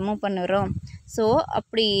நம்ம மூவ் பண்ணுறோம். ஸோ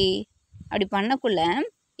அப்படி பண்ணக்குள்ள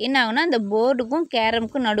என்ன ஆகுனா அந்த போர்டுக்கும்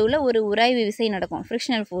கேரமுக்கும் நடுவில் ஒரு உராய்வு விசை நடக்கும்,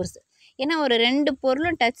 ஃப்ரிக்ஷனல் ஃபோர்ஸ். ஏன்னா ஒரு 2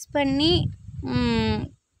 பொருளும் டச் பண்ணி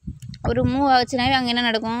ஒரு மூவ் ஆச்சுனாவே அங்கே என்ன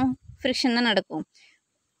நடக்கும், ஃப்ரிக்ஷன் தான் நடக்கும்.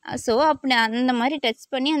 ஸோ அப்படி அந்த மாதிரி டச்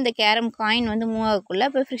பண்ணி அந்த கேரம் காயின் வந்து மூவ் ஆகக்குள்ள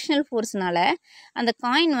இப்போ ஃப்ரிக்ஷனல் ஃபோர்ஸ்னால அந்த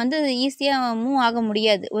காயின் வந்து ஈஸியாக மூவ் ஆக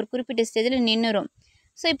முடியாது, ஒரு குறிப்பிட்ட ஸ்டேஜில் நின்றுடும்.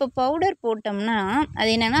 ஸோ இப்போ பவுடர் போட்டோம்னா அது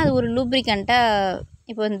என்னென்னா அது ஒரு லூப்ரிகண்ட்டாக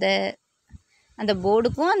இப்போ அந்த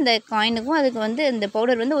போர்டுக்கும் அந்த காயினுக்கும் அதுக்கு வந்து இந்த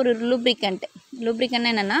பவுடர் வந்து ஒரு லூப்ரிகண்ட்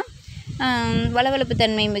என்னென்னா வளவளப்பு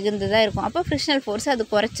தன்மை மிகுந்ததாக இருக்கும். அப்போ ஃப்ரிக்ஷனல் ஃபோர்ஸ் அது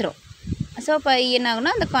குறைச்சிரும். ஸோ இப்போ என்ன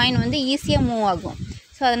ஆகுனா அந்த காயின் வந்து ஈஸியாக மூவ் ஆகும்.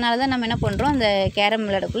 ஸோ அதனால தான் நம்ம என்ன பண்ணுறோம், அந்த கேரம்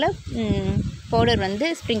விளையாடக்குள்ளே பவுடர் வந்து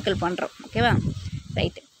ஸ்ப்ரிங்கிள் பண்ணுறோம். ஓகேவா,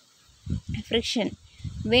 right. Friction.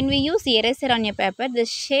 when we use eraser on a paper the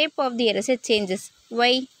shape of the eraser changes.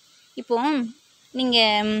 why? இப்போது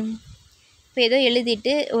நீங்கள் இப்போ ஏதோ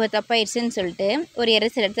எழுதிட்டு ஒரு தப்பாயிடுச்சுன்னு சொல்லிட்டு ஒரு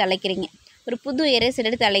எரேசர் எடுத்து அழைக்கிறீங்க, ஒரு புது எரேசர்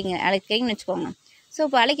எடுத்து அழைக்கிறீங்கன்னு வச்சுக்கோங்க. ஸோ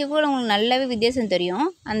இப்போ அழைக்கக்கூட உங்களுக்கு நல்லாவே வித்தியாசம் தெரியும்.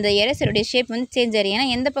 அந்த எரேசருடைய ஷேப் வந்து சேஞ்ச் ஆகிடும். ஏன்னா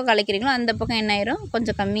எந்த பக்கம் அழைக்கிறீங்களோ அந்த பக்கம் என்ன ஆயிரும்,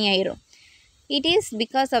 கொஞ்சம் கம்மியாயிரும். It is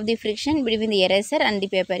because of the friction between the eraser and the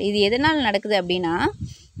paper. இது எதனால் நடக்குது அப்படின்னா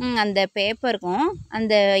அந்த பேப்பருக்கும்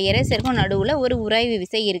அந்த எரேசருக்கும் நடுவில் ஒரு உராய்வு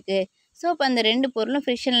விசை இருக்குது. ஸோ இப்போ அந்த 2 பொருளும்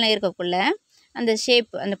ஃப்ரிக்ஷனில் இருக்கக்குள்ள அந்த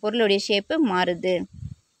ஷேப், அந்த பொருளுடைய ஷேப்பு மாறுது.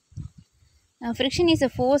 Friction is a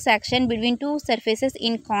force action between two surfaces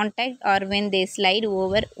in contact or when they slide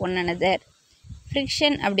over one another.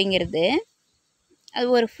 Friction அப்படிங்கிறது அது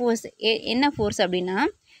ஒரு ஃபோர்ஸ். என்ன ஃபோர்ஸ் அப்படின்னா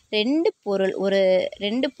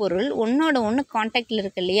ரெண்டு பொருள் ஒன்றோட ஒன்று காண்டாக்டில்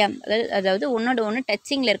இருக்கு இல்லையா, அதாவது ஒன்றோட ஒன்று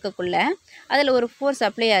டச்சிங்கில் இருக்கக்குள்ள அதில் ஒரு ஃபோர்ஸ்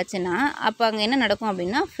அப்ளை ஆச்சுன்னா அப்போ அங்கே என்ன நடக்கும்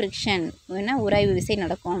அப்படின்னா ஃப்ரிக்ஷன், என்ன உராய்வு விசை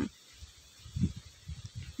நடக்கும்.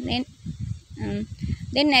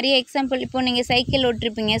 தென் நிறைய எக்ஸாம்பிள், இப்போ நீங்கள் சைக்கிள்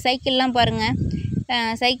ஓட்டிருப்பீங்க, சைக்கிள்லாம் பாருங்கள்,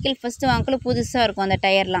 சைக்கிள் ஃபஸ்ட்டு வாங்கக்குள்ள புதுசாக இருக்கும் அந்த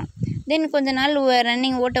டயர்லாம். தென் கொஞ்ச நாள்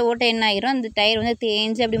ரன்னிங் ஓட்ட என்ன ஆயிரும், அந்த டயர் வந்து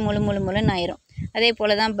தேஞ்சு அப்படி முழுன்னு ஆயிரும். அதே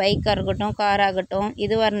போல் தான் பைக்காக இருக்கட்டும், காராகட்டும்,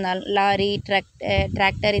 எதுவாக இருந்தாலும் லாரி,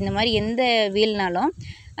 டிராக்டர், இந்த மாதிரி எந்த வீல்னாலும்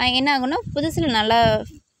என்ன ஆகும்னா புதுசில் நல்லா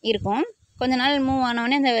இருக்கும், கொஞ்ச நாள் மூவ்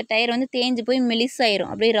ஆனவுடனே அந்த டயர் வந்து தேஞ்சு போய்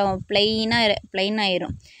மெலிசாயிரும், அப்படியே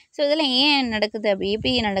ப்ளைனாயிரும். ஸோ இதெல்லாம் ஏன் நடக்குது,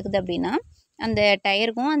 எப்படி நடக்குது அப்படின்னா அந்த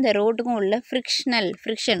டயருக்கும் அந்த ரோட்டுக்கும் உள்ள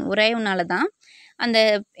ஃப்ரிக்ஷன் உராய்வுனால தான் அந்த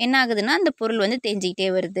என்ன ஆகுதுன்னா அந்த பொருள் வந்து தேஞ்சிக்கிட்டே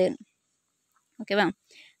வருது. ஓகேவா.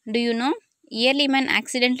 To you know early man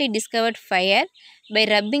accidentally discovered fire by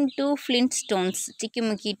rubbing 2 flint stones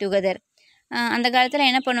சிக்கிமுக்கி together. அந்த காலத்தில்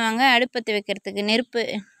என்ன பண்ணுவாங்க, அடுப்பத்தை வைக்கிறதுக்கு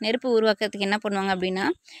நெருப்பு உருவாக்குறதுக்கு என்ன பண்ணுவாங்க அப்படின்னா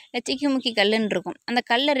சிக்கிமுக்கி கல்லுன்னு இருக்கும், அந்த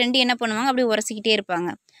கல்லை 2 என்ன பண்ணுவாங்க அப்படியே உரசிக்கிட்டே இருப்பாங்க.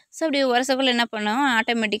 ஸோ அப்படி உரசக்குள்ள என்ன பண்ணுவோம்,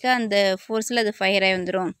 ஆட்டோமேட்டிக்காக அந்த ஃபோர்ஸில் அது ஃபயராகி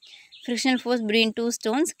வந்துடும். Frictional force between 2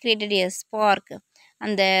 stones created a spark.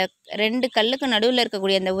 அந்த 2 கல்லுக்கு நடுவில்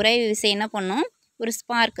இருக்கக்கூடிய அந்த உராய்வு விசை என்ன பண்ணும், ஒரு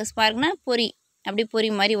ஸ்பார்க்னா பொறி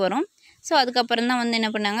மாதிரி வரும். ஸோ அதுக்கப்புறம் தான் வந்து என்ன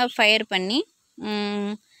பண்ணாங்க, ஃபயர் பண்ணி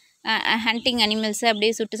ஹண்டிங் அனிமல்ஸை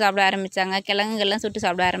அப்படியே சுட்டு சாப்பிட ஆரம்பித்தாங்க, கிழங்குகள்லாம் சுட்டு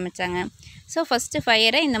சாப்பிட ஆரம்பித்தாங்க. ஸோ ஃபஸ்ட்டு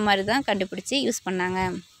ஃபயரை இந்த மாதிரி தான் கண்டுபிடிச்சி யூஸ் பண்ணாங்க.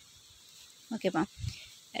 ஓகேப்பா,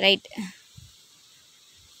 ரைட்.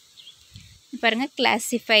 பாருங்கள்,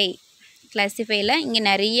 கிளாஸிஃபைல இங்கே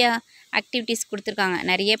நிறையா ஆக்டிவிட்டீஸ் கொடுத்துருக்காங்க,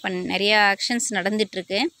 நிறைய ஆக்ஷன்ஸ்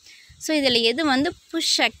நடந்துகிட்ருக்கு. ஸோ இதில் எது வந்து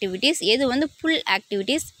புஷ் ஆக்டிவிட்டீஸ், எது வந்து புல்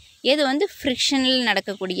ஆக்டிவிட்டீஸ், எது வந்து ஃப்ரிக்ஷனில்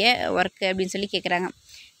நடக்கக்கூடிய ஒர்க்கு அப்படின்னு சொல்லி கேட்குறாங்க.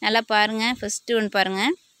 நல்லா பாருங்கள். ஃபஸ்ட்டு ஒன்று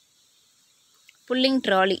பாருங்கள், புல்லிங்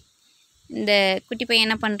ட்ராலி. இந்த குட்டி பையன்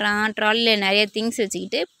என்ன பண்ணுறான், ட்ராலியில் நிறைய திங்ஸ்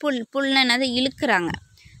வச்சுக்கிட்டு புல்னா என்னது இழுக்கிறாங்க.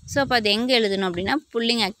 ஸோ அப்போ அது எங்கே எழுதணும் அப்படின்னா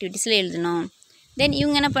புல்லிங் ஆக்டிவிட்டீஸில் எழுதணும். தென்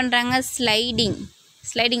இவங்க என்ன பண்ணுறாங்க, ஸ்லைடிங்,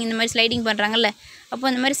 இந்த மாதிரி ஸ்லைடிங் பண்ணுறாங்கல்ல, அப்போ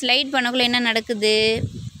அந்த மாதிரி ஸ்லைட் பண்ணக்குள்ளே என்ன நடக்குது,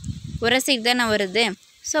 உரசிட்டு தானே வருது.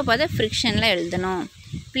 ஸோ அப்போ அதை ஃப்ரிக்ஷனில் எழுதணும்.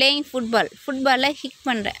 பிளேயிங் ஃபுட்பாலில்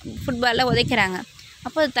ஃபுட்பாலில் உதைக்கிறாங்க,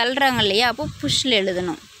 அப்போ அது தள்ளுறாங்க இல்லையா, அப்போ புஷ்ஷில்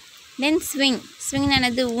எழுதணும். தென் ஸ்விங்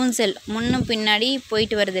என்னது, ஊஞ்சல், முன்னும் பின்னாடி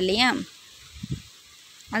போயிட்டு வருது இல்லையா,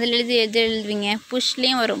 அதில் எது எழுதுவீங்க,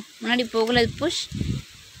 புஷ்லேயும் வரும், முன்னாடி போகல அது புஷ்.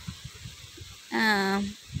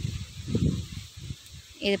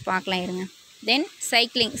 இது பார்க்கலாம் இருங்க. தென்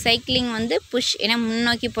சைக்கிளிங் வந்து புஷ், ஏன்னா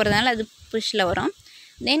முன்னோக்கி போகிறதுனால அது புஷ்ஷில் வரும்.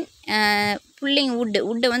 தென் புல்லிங்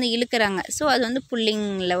வுட்டை வந்து இழுக்கிறாங்க, ஸோ அது வந்து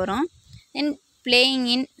புல்லிங்கில் வரும். தென் பிளேயிங்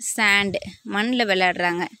இன் சாண்ட், மண்ணில்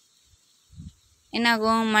விளையாடுறாங்க,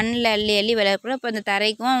 என்னாகும், மண்ணில் அள்ளி விளையாடக்கூட அப்போ அந்த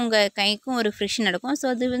தரைக்கும் அவங்க கைக்கும் ஒரு ஃப்ரிக்ஷன் நடக்கும். ஸோ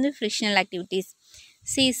அது வந்து ஃப்ரிக்ஷனல் ஆக்டிவிட்டீஸ்.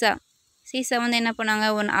 சீசா வந்து என்ன பண்ணுவாங்க,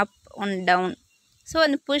 one up one down, so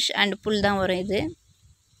அந்த புஷ் அண்ட் புல் தான் வரும் இது.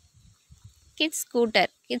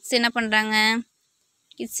 கிட்ஸ் என்ன பண்ணுறாங்க,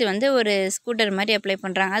 கிட்ஸ் வந்து ஒரு ஸ்கூட்டர் மாதிரி அப்ளை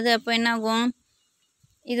பண்ணுறாங்க. அது அப்போ என்ன ஆகும்?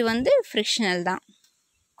 இது வந்து ஃப்ரிக்ஷனல் தான்.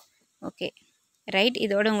 Okay right.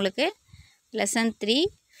 இதோட உங்களுக்கு லெசன் 3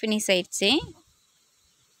 ஃபினிஷ் ஆயிடுச்சு.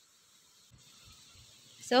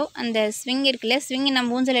 ஸோ அந்த ஸ்விங் இருக்குல்ல, ஸ்விங்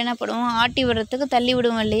நம்ம ஊஞ்சல் என்ன பண்ணுவோம்? ஆட்டி விடுறதுக்கு தள்ளி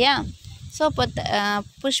விடுவோம் இல்லையா? ஸோ அப்போ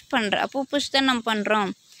புஷ் பண்ணுறோம். அப்போது புஷ் தான் நம்ம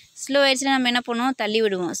பண்ணுறோம். ஸ்லோ ஆயிடுச்சுன்னா நம்ம என்ன பண்ணுவோம்? தள்ளி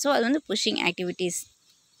விடுவோம். ஸோ அது வந்து pushing activities.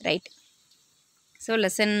 Right. So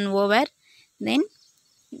lesson over. தென்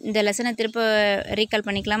இந்த லெசனை திருப்ப ரீகால்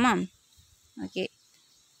பண்ணிக்கலாமா? ஓகே.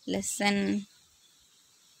 லெசன்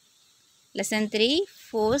 3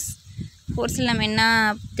 ஃபோர்ஸில் நம்ம என்ன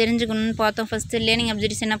தெரிஞ்சுக்கணும்னு பார்த்தோம்? ஃபஸ்ட்டு லேர்னிங்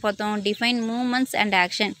அப்ஜெக்டிவ்ஸ் என்ன பார்த்தோம்? Define moments and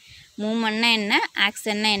action. மூமெண்ட்னா என்ன,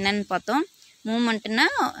 ஆக்ஷன்னா என்னன்னு பார்த்தோம். மூமெண்ட்னா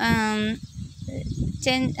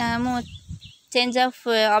change of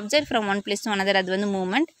object from one place to another, அது வந்து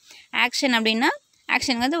மூமெண்ட். ஆக்ஷன் அப்படின்னா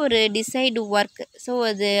ஆக்ஷன் வந்து ஒரு டிசைடு ஒர்க். ஸோ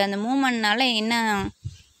அது அந்த மூமெண்ட்னால என்ன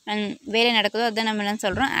வேலை நடக்குதோ அதுதான் நம்ம என்னன்னு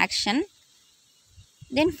சொல்கிறோம்? ஆக்ஷன்.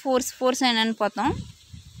 தென் ஃபோர்ஸ் என்னென்னு பார்த்தோம்.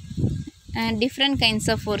 Different kinds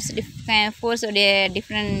of ஃபோர்ஸோடைய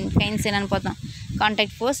different kinds என்னென்னு பார்த்தோம்.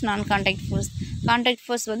 கான்டாக்ட் ஃபோர்ஸ், நான் கான்டாக்ட் ஃபோர்ஸ். கான்டாக்ட்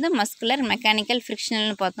ஃபோர்ஸ் வந்து மஸ்குலர், மெக்கானிக்கல்,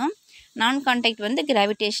 ஃப்ரிக்ஷனல்னு பார்த்தோம். நான் கான்டாக்ட் வந்து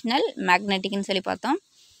கிராவிடேஷ்னல், மேக்னெட்டிக்னு சொல்லி பார்த்தோம்.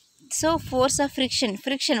 ஸோ ஃபோர்ஸ் ஆஃப்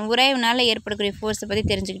ஃப்ரிக்ஷன் உராய்வுனால் ஏற்படக்கூடிய ஃபோர்ஸை பற்றி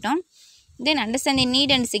தெரிஞ்சுக்கிட்டோம். தென் understand the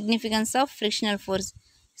NEET and significance of frictional force.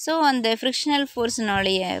 So அந்த ஃப்ரிக்ஷனல்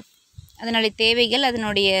ஃபோர்ஸினுடைய அதனுடைய தேவைகள்,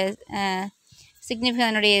 அதனுடைய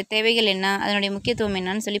அதனுடைய தேவைகள் என்ன, அதனுடைய முக்கியத்துவம்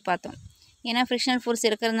என்னன்னு சொல்லி பார்த்தோம். ஏன்னா ஃப்ரிக்ஷனல் ஃபோர்ஸ்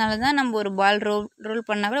இருக்கிறதுனால தான் நம்ம ஒரு பால் ரோல்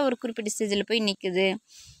பண்ணால் கூட ஒரு குறிப்பிட்ட ஸ்டேஜில் போய் நிற்குது.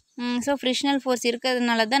 ஸோ ஃப்ரிக்ஷனல் ஃபோர்ஸ்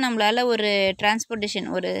இருக்கிறதுனால தான் நம்மளால் ஒரு டிரான்ஸ்போர்ட்டேஷன்,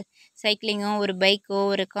 ஒரு சைக்கிளிங்கோ, ஒரு பைக்கோ,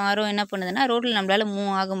 ஒரு காரோ என்ன பண்ணுதுன்னா ரோட்டில் நம்மளால்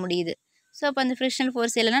மூவ் ஆக முடியுது. ஸோ அப்போ அந்த ஃப்ரிக்ஷனல்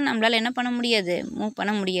ஃபோர்ஸ் இல்லைன்னா நம்மளால் என்ன பண்ண முடியாது? மூவ்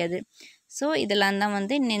பண்ண முடியாது. ஸோ இதெல்லாம் தான்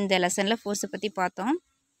வந்து இந்த லெசனில் ஃபோர்ஸை பற்றி பார்த்தோம்.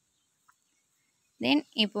 தென்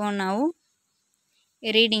இப்போது நான்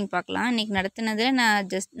ரீடிங் பார்க்கலாம். இன்றைக்கி நடத்தினதில்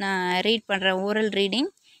நான் ரீட் பண்ணுறேன், ஓரல் ரீடிங்.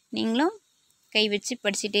 நீங்களும் கை வச்சு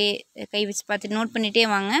பார்த்துட்டு நோட் பண்ணிகிட்டே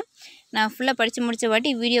வாங்க. நான் ஃபுல்லாக படித்து முடித்த வாட்டி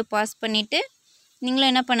வீடியோ பாஸ் பண்ணிவிட்டு நீங்களும்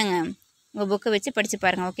என்ன பண்ணுங்கள்? உங்கள் புக்கை வச்சு படித்து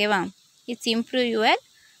பாருங்கள். ஓகேவா? It's improve your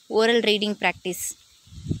oral reading practice.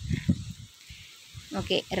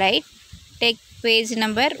 Okay right. Take page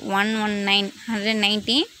number 119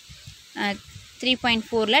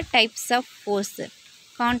 3.4ல் types of force.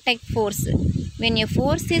 Contact force. When a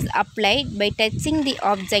force is applied by touching the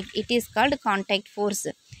object, it is called contact force.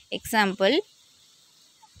 Example,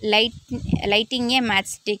 lighting a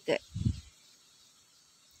matchstick.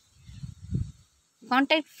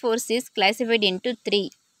 Contact force is classified into 3: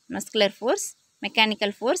 muscular force,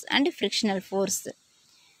 mechanical force, and frictional force.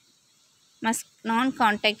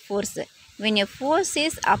 Non-contact force. When a force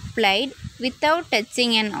is applied without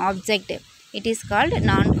touching an object, it is called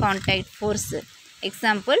non-contact force.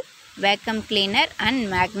 Example, vacuum cleaner and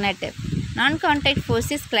magnet. Non-contact force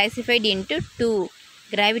is classified into 2: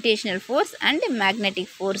 gravitational force and magnetic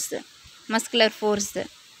force. Muscular force.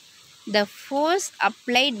 The force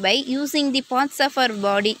applied by using the parts of our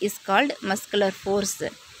body is called muscular force.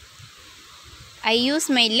 I use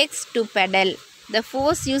my legs to pedal. The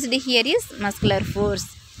force used here is muscular force.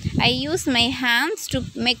 I use my hands to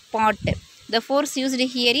make pot. The force used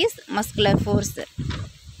here is muscular force.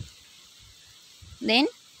 Then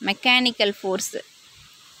mechanical force.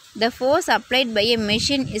 The force applied by a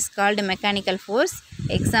machine is called mechanical force.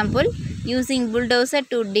 Example, using bulldozer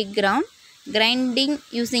to dig ground, grinding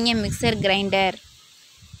using a mixer grinder.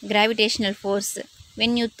 Gravitational force.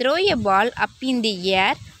 When you throw a ball up in the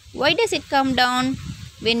air, why does it come down?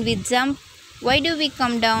 When we jump, why do we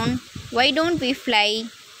come down? Why don't we fly?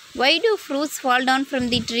 Why do fruits fall down from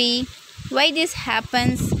the tree? Why this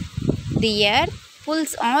happens? The air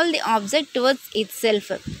pulls all the objects towards itself.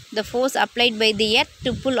 The force applied by the earth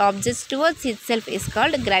to pull objects towards itself is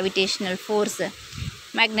called gravitational force.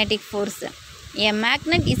 Magnetic force. A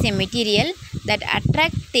magnet is a material that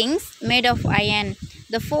attracts things made of iron.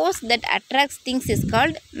 The force that attracts things is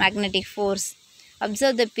called magnetic force.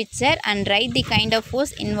 Observe the picture and write the kind of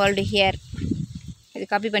force involved here. இது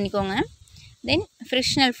copy பண்ணிக்கோங்க. Then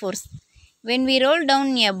frictional force. When we roll down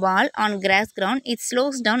a ball on grass ground, it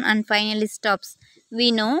slows down and finally stops. We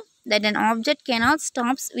know that an object cannot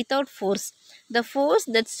stop without force. The force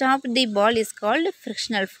that stopped the ball is called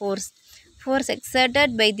frictional force. Force exerted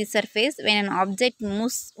by the surface when an object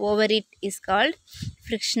moves over it is called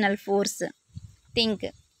frictional force. Think.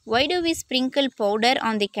 Why do we sprinkle powder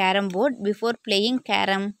on the carom board before playing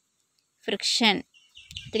carom? Friction.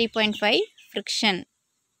 3.5 Friction.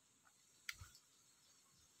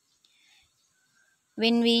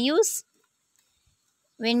 When we use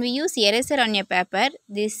when we use eraser on a paper,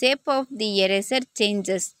 the shape of the eraser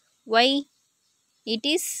changes. Why? It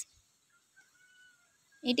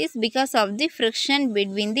is because of the friction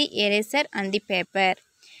between the eraser and the paper.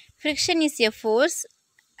 Friction is a force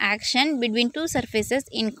action between two surfaces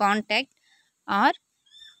in contact or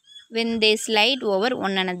when they slide over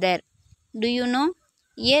one another. Do you know?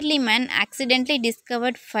 Early man accidentally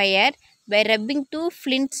discovered fire by rubbing two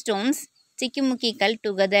flint stones chikimukical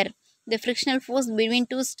together. The frictional force between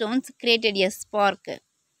two stones created a spark.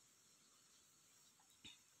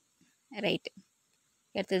 Right.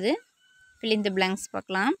 அடுத்தது fill in the blanks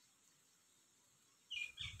பார்க்கலாம்.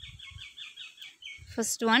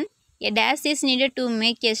 First one, a dash is needed to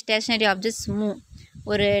make a stationary object move.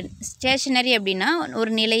 ஒரு stationary அப்படின்னா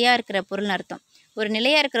ஒரு நிலையாக இருக்கிற பொருள்னு அர்த்தம். ஒரு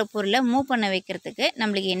நிலையாக இருக்கிற பொருளை மூவ் பண்ண வைக்கிறதுக்கு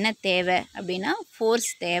நம்மளுக்கு என்ன தேவை அப்படின்னா ஃபோர்ஸ்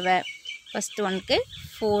தேவை. First ஒன்க்கு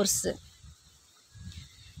force.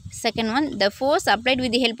 Second one, the force applied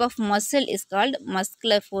with the help of muscle is called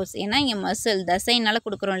muscular force. ஏன்னா இங்கே மசில் தசைனால்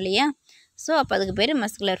கொடுக்குறோம் இல்லையா, ஸோ அப்போ அதுக்கு பேர்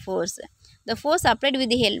muscular force. The force applied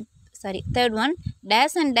with the third one,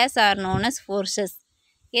 dash and dash are known as forces.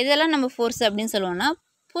 எதெல்லாம் நம்ம force அப்படின்னு சொல்லுவோம்னா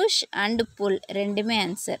புஷ் அண்டு புல் ரெண்டுமே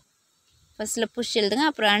ஆன்சர். ஃபஸ்ட்டில் புஷ் எழுதுங்க,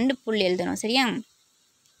 அப்புறம் அண்டு புல் எழுதணும். சரியா?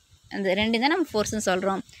 அந்த ரெண்டு தான் நம்ம ஃபோர்ஸ்னு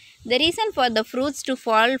சொல்கிறோம். The reason for the fruits to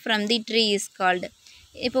fall from the tree is called.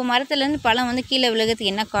 இப்போ மரத்துலேருந்து பழம் வந்து கீழே விழுகிறதுக்கு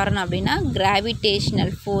என்ன காரணம் அப்படின்னா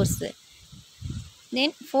gravitational force.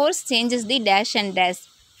 Then force changes the dash and dash.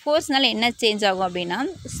 ஃபோர்ஸ்னால என்ன சேஞ்ச் ஆகும் அப்படின்னா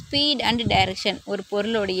ஸ்பீட் அண்ட் டைரக்ஷன். ஒரு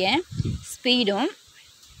பொருளுடைய ஸ்பீடும்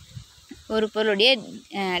ஒரு பொருளுடைய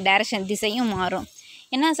டைரக்ஷன் திசையும் மாறும்.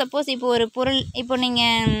 ஏன்னா சப்போஸ் இப்போ ஒரு பொருள், இப்போ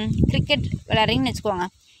நீங்கள் கிரிக்கெட் விளையாடுறீங்கன்னு வச்சுக்கோங்க.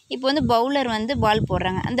 இப்போ வந்து பவுலர் வந்து பால்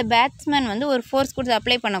போடுறாங்க, அந்த பேட்ஸ்மேன் வந்து ஒரு ஃபோர்ஸ் கொடுத்து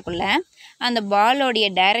அப்ளை பண்ணக்குள்ள அந்த பாலோடைய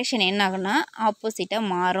டைரெக்ஷன் என்ன ஆகும்னா ஆப்போசிட்டாக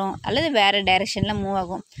மாறும் அல்லது வேறு டைரெக்ஷனில் மூவ்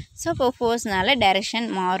ஆகும். ஸோ இப்போ ஃபோர்ஸ்னால டைரெக்ஷன்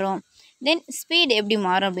மாறும். தென் ஸ்பீட் எப்படி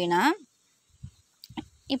மாறும் அப்படின்னா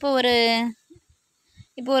இப்போ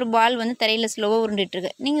ஒரு பால் வந்து தரையில் ஸ்லோவாக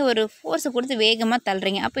உருண்டுட்டுருக்கு, நீங்கள் ஒரு ஃபோர்ஸை கொடுத்து வேகமாக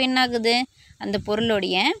தள்ளுறீங்க, அப்போ என்ன ஆகுது, அந்த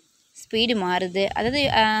பொருளுடைய ஸ்பீடு மாறுது. அதாவது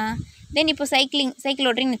தென் இப்போ சைக்கிள்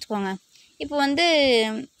ஓட்டுறீங்கன்னு வச்சுக்கோங்க. இப்போ வந்து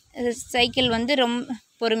சைக்கிள் வந்து ரொம்ப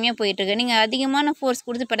பொறுமையாக போயிட்டுருக்கு, நீங்கள் அதிகமான ஃபோர்ஸ்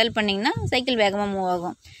கொடுத்து பெடல் பண்ணிங்கன்னா சைக்கிள் வேகமாக மூவ்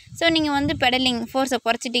ஆகும். ஸோ நீங்கள் வந்து பெடலிங் ஃபோர்ஸை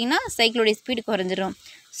குறைச்சிட்டிங்கன்னா சைக்கிளுடைய ஸ்பீடு குறைஞ்சிரும்.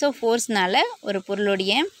 ஸோ ஃபோர்ஸ்னால் ஒரு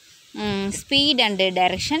பொருளுடைய ஸ்பீட் அண்டு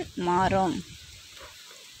டைரக்ஷன் மாறும்.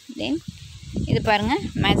 தென் இது பாருங்கள்,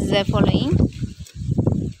 மேட்ச் த ஃபாலோயிங்.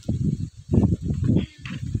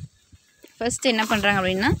 ஃபஸ்ட்டு என்ன பண்ணுறாங்க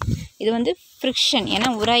அப்படின்னா இது வந்து ஃப்ரிக்ஷன், ஏன்னா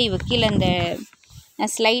உராய்வு கீழே இந்த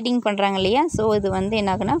ஸ்லைடிங் பண்ணுறாங்க இல்லையா, ஸோ இது வந்து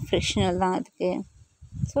என்ன ஆகுனா ஃப்ரிக்ஷனல் தான் அதுக்கு.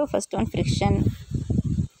 So first one friction.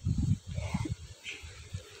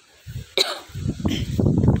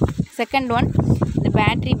 Second one, இந்த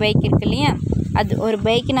பேட்ரி பைக் இருக்கு இல்லையா, அது ஒரு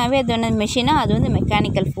பைக்குனாவே அது ஒன்று மெஷினாக அது வந்து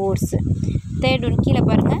மெக்கானிக்கல் ஃபோர்ஸு. தேர்ட் ஒன் கீழே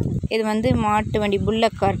பாருங்கள், இது வந்து மாட்டு வண்டி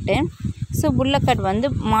bullock card. So bullock card வந்து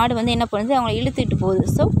மாடு வந்து என்ன பண்ணுது, அவங்கள இழுத்துட்டு போகுது.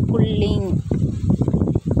 So pulling.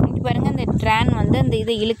 இங்கே பாருங்கள், இந்த ட்ரான் வந்து அந்த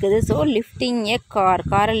இதை இழுக்குது. ஸோ லிஃப்டிங் ஏ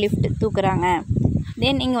காரை லிஃப்ட் தூக்குறாங்க.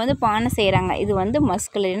 தென் இங்கே வந்து பானை செய்கிறாங்க, இது வந்து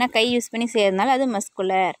மஸ்குலர், ஏன்னா கை யூஸ் பண்ணி செய்கிறதுனால அது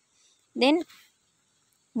மஸ்குலர். தென்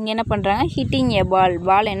இங்கே என்ன பண்ணுறாங்க, ஹிட்டிங் ஏ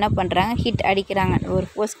பால் என்ன பண்ணுறாங்க, ஹிட் அடிக்கிறாங்க, ஒரு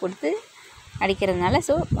ஃபோர்ஸ் கொடுத்து அடிக்கிறதுனால.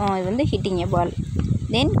 ஸோ இது வந்து hitting A ball.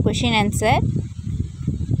 Then question answer.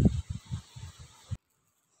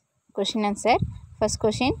 First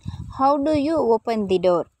question, how to you open the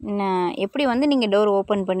door. எப்படி வந்து நீங்கள் டோர்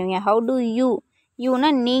ஓப்பன் பண்ணுவீங்க? ஹவு டு யூனா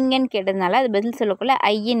நீங்கன்னு கேட்டதுனால அது பதில் சொல்லக்குள்ள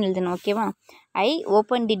ஐன்னு எழுதணும். ஓகேவா? ஐ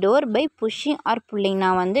open the door by pushing R pulling.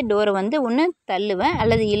 நான் வந்து டோரை வந்து ஒன்று தள்ளுவேன்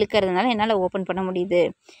அல்லது இழுக்கிறதுனால என்னால் ஓப்பன் பண்ண முடியுது.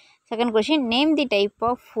 Second question, name the type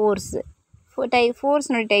of force.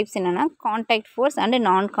 ஃபோர்ஸ்னுடைய types என்னென்னா கான்டாக்ட் ஃபோர்ஸ் அண்டு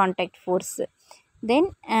நான் கான்டாக்ட் ஃபோர்ஸ். தென்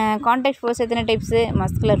கான்டாக்ட் ஃபோர்ஸ் எத்தனை types?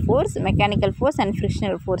 Muscular force, mechanical force and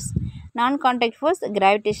frictional force. நான் contact force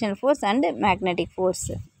gravitational force and magnetic force.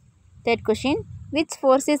 Third question, which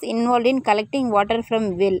force is involve in collecting water from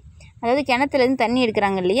well. அதாவது கிணத்துலேருந்து தண்ணி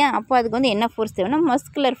எடுக்கிறாங்க இல்லையா, அப்போ அதுக்கு வந்து என்ன ஃபோர்ஸ் தேவைன்னா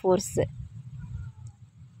மஸ்குலர் ஃபோர்ஸு.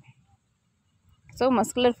 ஸோ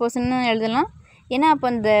மஸ்குலர் ஃபோர்ஸ்ன்னு எழுதலாம். ஏன்னா அப்போ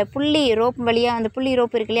அந்த புள்ளி ரோப் வழியாக, அந்த புள்ளி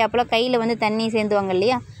ரோப் இருக்கு இல்லையா, அப்போலாம் கையில் வந்து தண்ணி சேர்ந்துவாங்க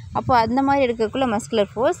இல்லையா, அப்போ அந்த மாதிரி எடுக்கக்குள்ள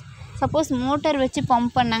மஸ்குலர் ஃபோர்ஸ். சப்போஸ் மோட்டார் வச்சு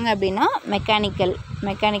பம்ப் பண்ணாங்க அப்படின்னா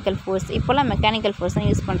மெக்கானிக்கல் ஃபோர்ஸ். இப்போலாம் மெக்கானிக்கல் ஃபோர்ஸ் தான்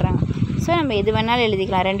யூஸ் பண்ணுறாங்க. ஸோ நம்ம எது வேணாலும்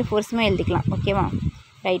எழுதிக்கலாம், ரெண்டு ஃபோர்ஸுமே எழுதிக்கலாம். ஓகேவா?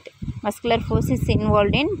 Right. Muscular force is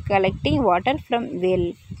involved in collecting water from well.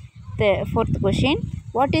 Fourth question,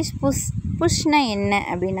 what is புஷ்னா என்ன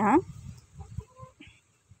அப்படின்னா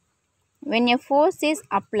when a force is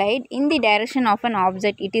applied in the direction of an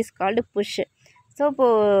object it is called push. So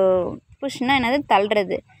இப்போது புஷ்னால் என்னது,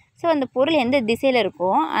 தள்ளுறது. ஸோ அந்த பொருள் எந்த திசையில் இருக்கோ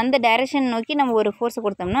அந்த டைரெக்ஷன் நோக்கி நம்ம ஒரு ஃபோர்ஸை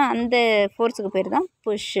கொடுத்தோம்னா அந்த ஃபோர்ஸுக்கு பேர் தான்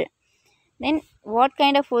push. Then what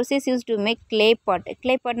kind of force is use to make clay pot?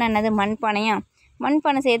 Clay Patna என்னது? மண்பானையா?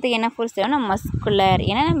 மண்பானை செய்யறதுக்கு என்ன ஃபோர்ஸ் தேவைன்னா மஸ்குலர்.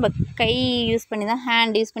 ஏன்னா நம்ம கை யூஸ் பண்ணி தான்,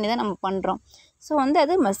 ஹேண்ட் யூஸ் பண்ணி தான் நம்ம பண்ணுறோம். ஸோ வந்து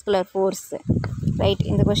அது மஸ்குலர் ஃபோர்ஸு. ரைட்,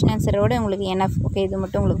 இந்த கொஷின் ஆன்சரோட உங்களுக்கு NF. ஓகே, இது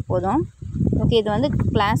மட்டும் உங்களுக்கு போதும். ஓகே, இது வந்து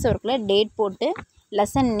கிளாஸ் ஒர்க்கில் டேட் போட்டு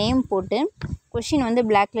லெசன் நேம் போட்டு கொஷின் வந்து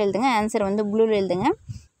பிளாக்ல எழுதுங்க, ஆன்சர் வந்து ப்ளூவில் எழுதுங்க.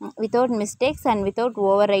 Without mistakes and without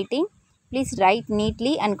over writing. Please write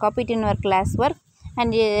neatly and copy it in your class work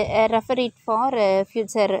and refer it for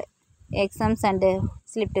future exams and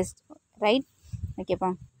slip test. Right, ஓகேப்பா.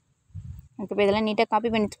 ஓகேப்பா, இதெல்லாம் நீட்டாக காப்பி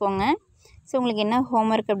பண்ணி வச்சுக்கோங்க. ஸோ உங்களுக்கு என்ன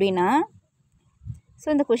ஹோம்ஒர்க் அப்படின்னா, ஸோ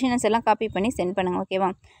இந்த கொஷின்ஸ் எல்லாம் காப்பி பண்ணி சென்ட் பண்ணுங்கள். ஓகேவா?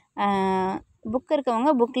 புக் இருக்கவங்க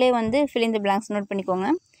புக்லேயே வந்து fill in the blanks note பண்ணிக்கோங்க.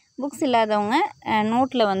 புக்ஸ் இல்லாதவங்க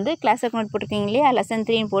நோட்டில் வந்து கிளாஸ் ஒர்க் நோட் போட்டிருக்கீங்க இல்லையா, lesson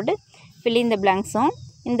 3 போட்டு fill in the blanksம்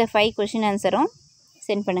இந்த 5 கொஷின் ஆன்சரும்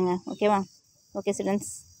சென்ட் பண்ணுங்கள். ஓகேவா? ஓகே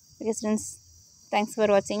ஸ்டூடெண்ட்ஸ், தேங்க்ஸ்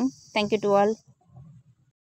ஃபார் வாட்சிங். Thank you to all.